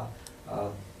stuhne a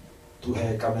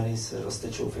tuhé kameny se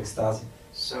roztečou v extázi.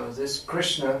 So this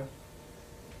Krishna,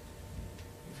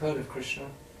 you've heard of Krishna?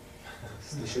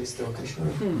 Slyšeli jste o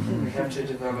Krishnovi? We have to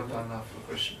develop our love for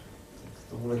Krishna. K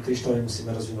tomuhle Krishnovi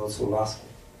musíme rozvinout svou lásku.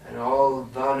 And all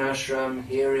varnasram,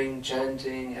 hearing,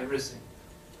 chanting, everything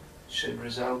should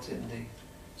result in the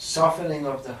softening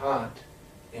of the heart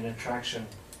in attraction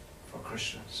for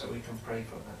Krishna. So we can pray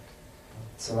for that.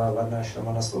 Celá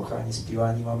varnasrama, naslouchání,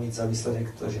 zpívání má mít za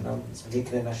výsledek to, že nám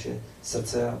změkne naše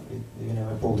srdce a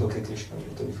vyvineme pouto ke Krishnovi.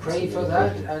 Pray for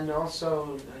that and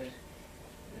also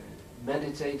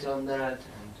meditate on that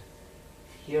and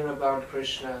hear about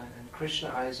Krishna, and Krishna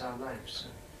eyes our lives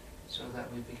so that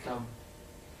we become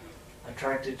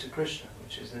attracted to Krishna,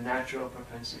 which is the natural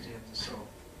propensity of the soul.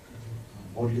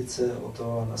 Modlit se o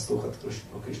to a naslouchat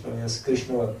o Krishnovi a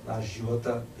zkrišnovat náš život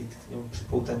a být k němu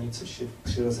připoutaný, což je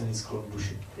přirozený sklon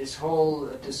duši. This whole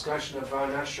discussion of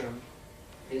varnashram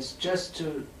is just to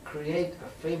create a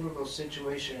favorable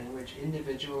situation in which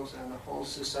individuals and the whole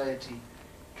society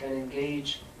can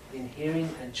engage in hearing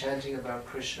and chanting about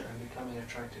Krishna and becoming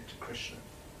attracted to Krishna.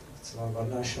 Celá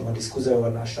varnasrama, diskuze o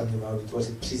varnasramě má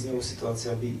vytvořit příznivou situaci,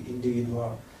 aby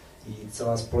individua i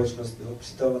celá společnost byla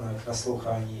přitahovaná k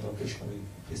naslouchání o Krishnovi,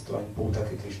 pěstování pouta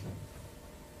ke Krishnovi.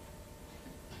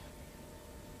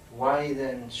 Why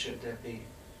then should there be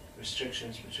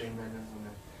restrictions between men and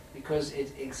women? Because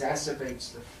it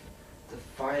exacerbates the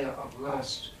fire of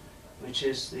lust, which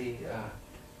is the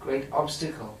great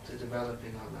obstacle to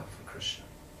developing our love for Krishna.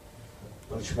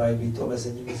 Proč mají být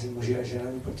omezení mezi muži a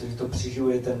ženami? Protože to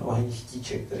přiživuje ten oheň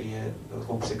chtíče, který je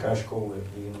velkou překážkou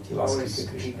vyvinutí lásky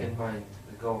ke Krishnovi.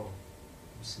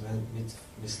 Musíme mít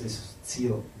v mysli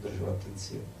cíl, udržovat ten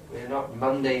cíl. We are not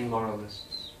mundane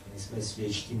moralists. Nejsme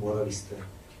světští moralisté.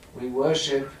 We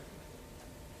worship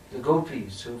the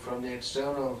gopis, who from the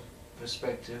external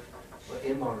perspective were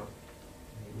immoral.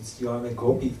 My uctíváme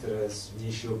gopí, které z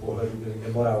vnějšího pohledu byly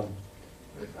nemorální.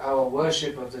 But our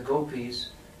worship of the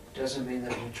gopis doesn't mean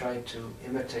that we try to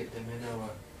imitate them in our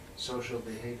social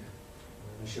behavior.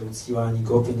 Naše uctívání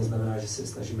gopí neznamená, že se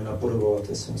snažíme napodobovat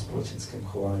ve svém společenském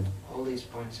chování. All these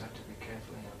points have to be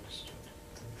carefully understood.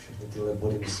 Všechny tyhle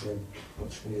body musíme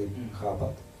pečlivě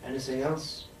chápat. Anything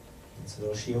else? Něco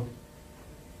dalšího?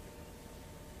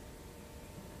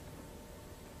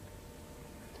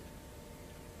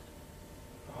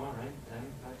 All right, then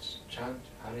let's chant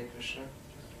Hare Krishna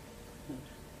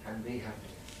and be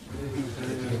happy.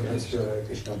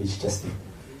 Krishna, být šťastný.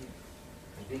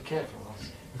 And be careful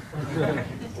also.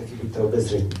 Taky buďte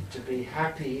obezřetní. To be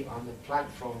happy on the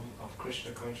platform of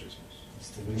Krishna consciousness.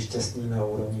 Jste byli šťastní na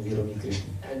úrovni vědomí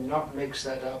Krishny. And not mix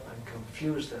that up and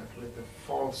confuse that with the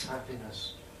false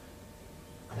happiness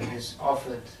that is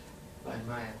offered by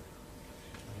Maya.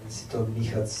 Si to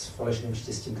míchat s falešným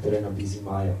štěstím, které nabízí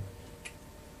Mája.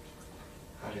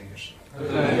 Hare Krishna.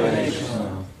 Hare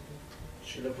Krishna.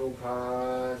 Srila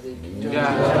Prabhupada ki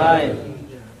Jai.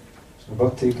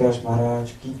 Bhakti Vikas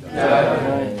Maharaj ki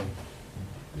Jai.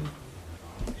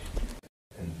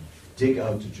 And dig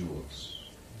out the jewels.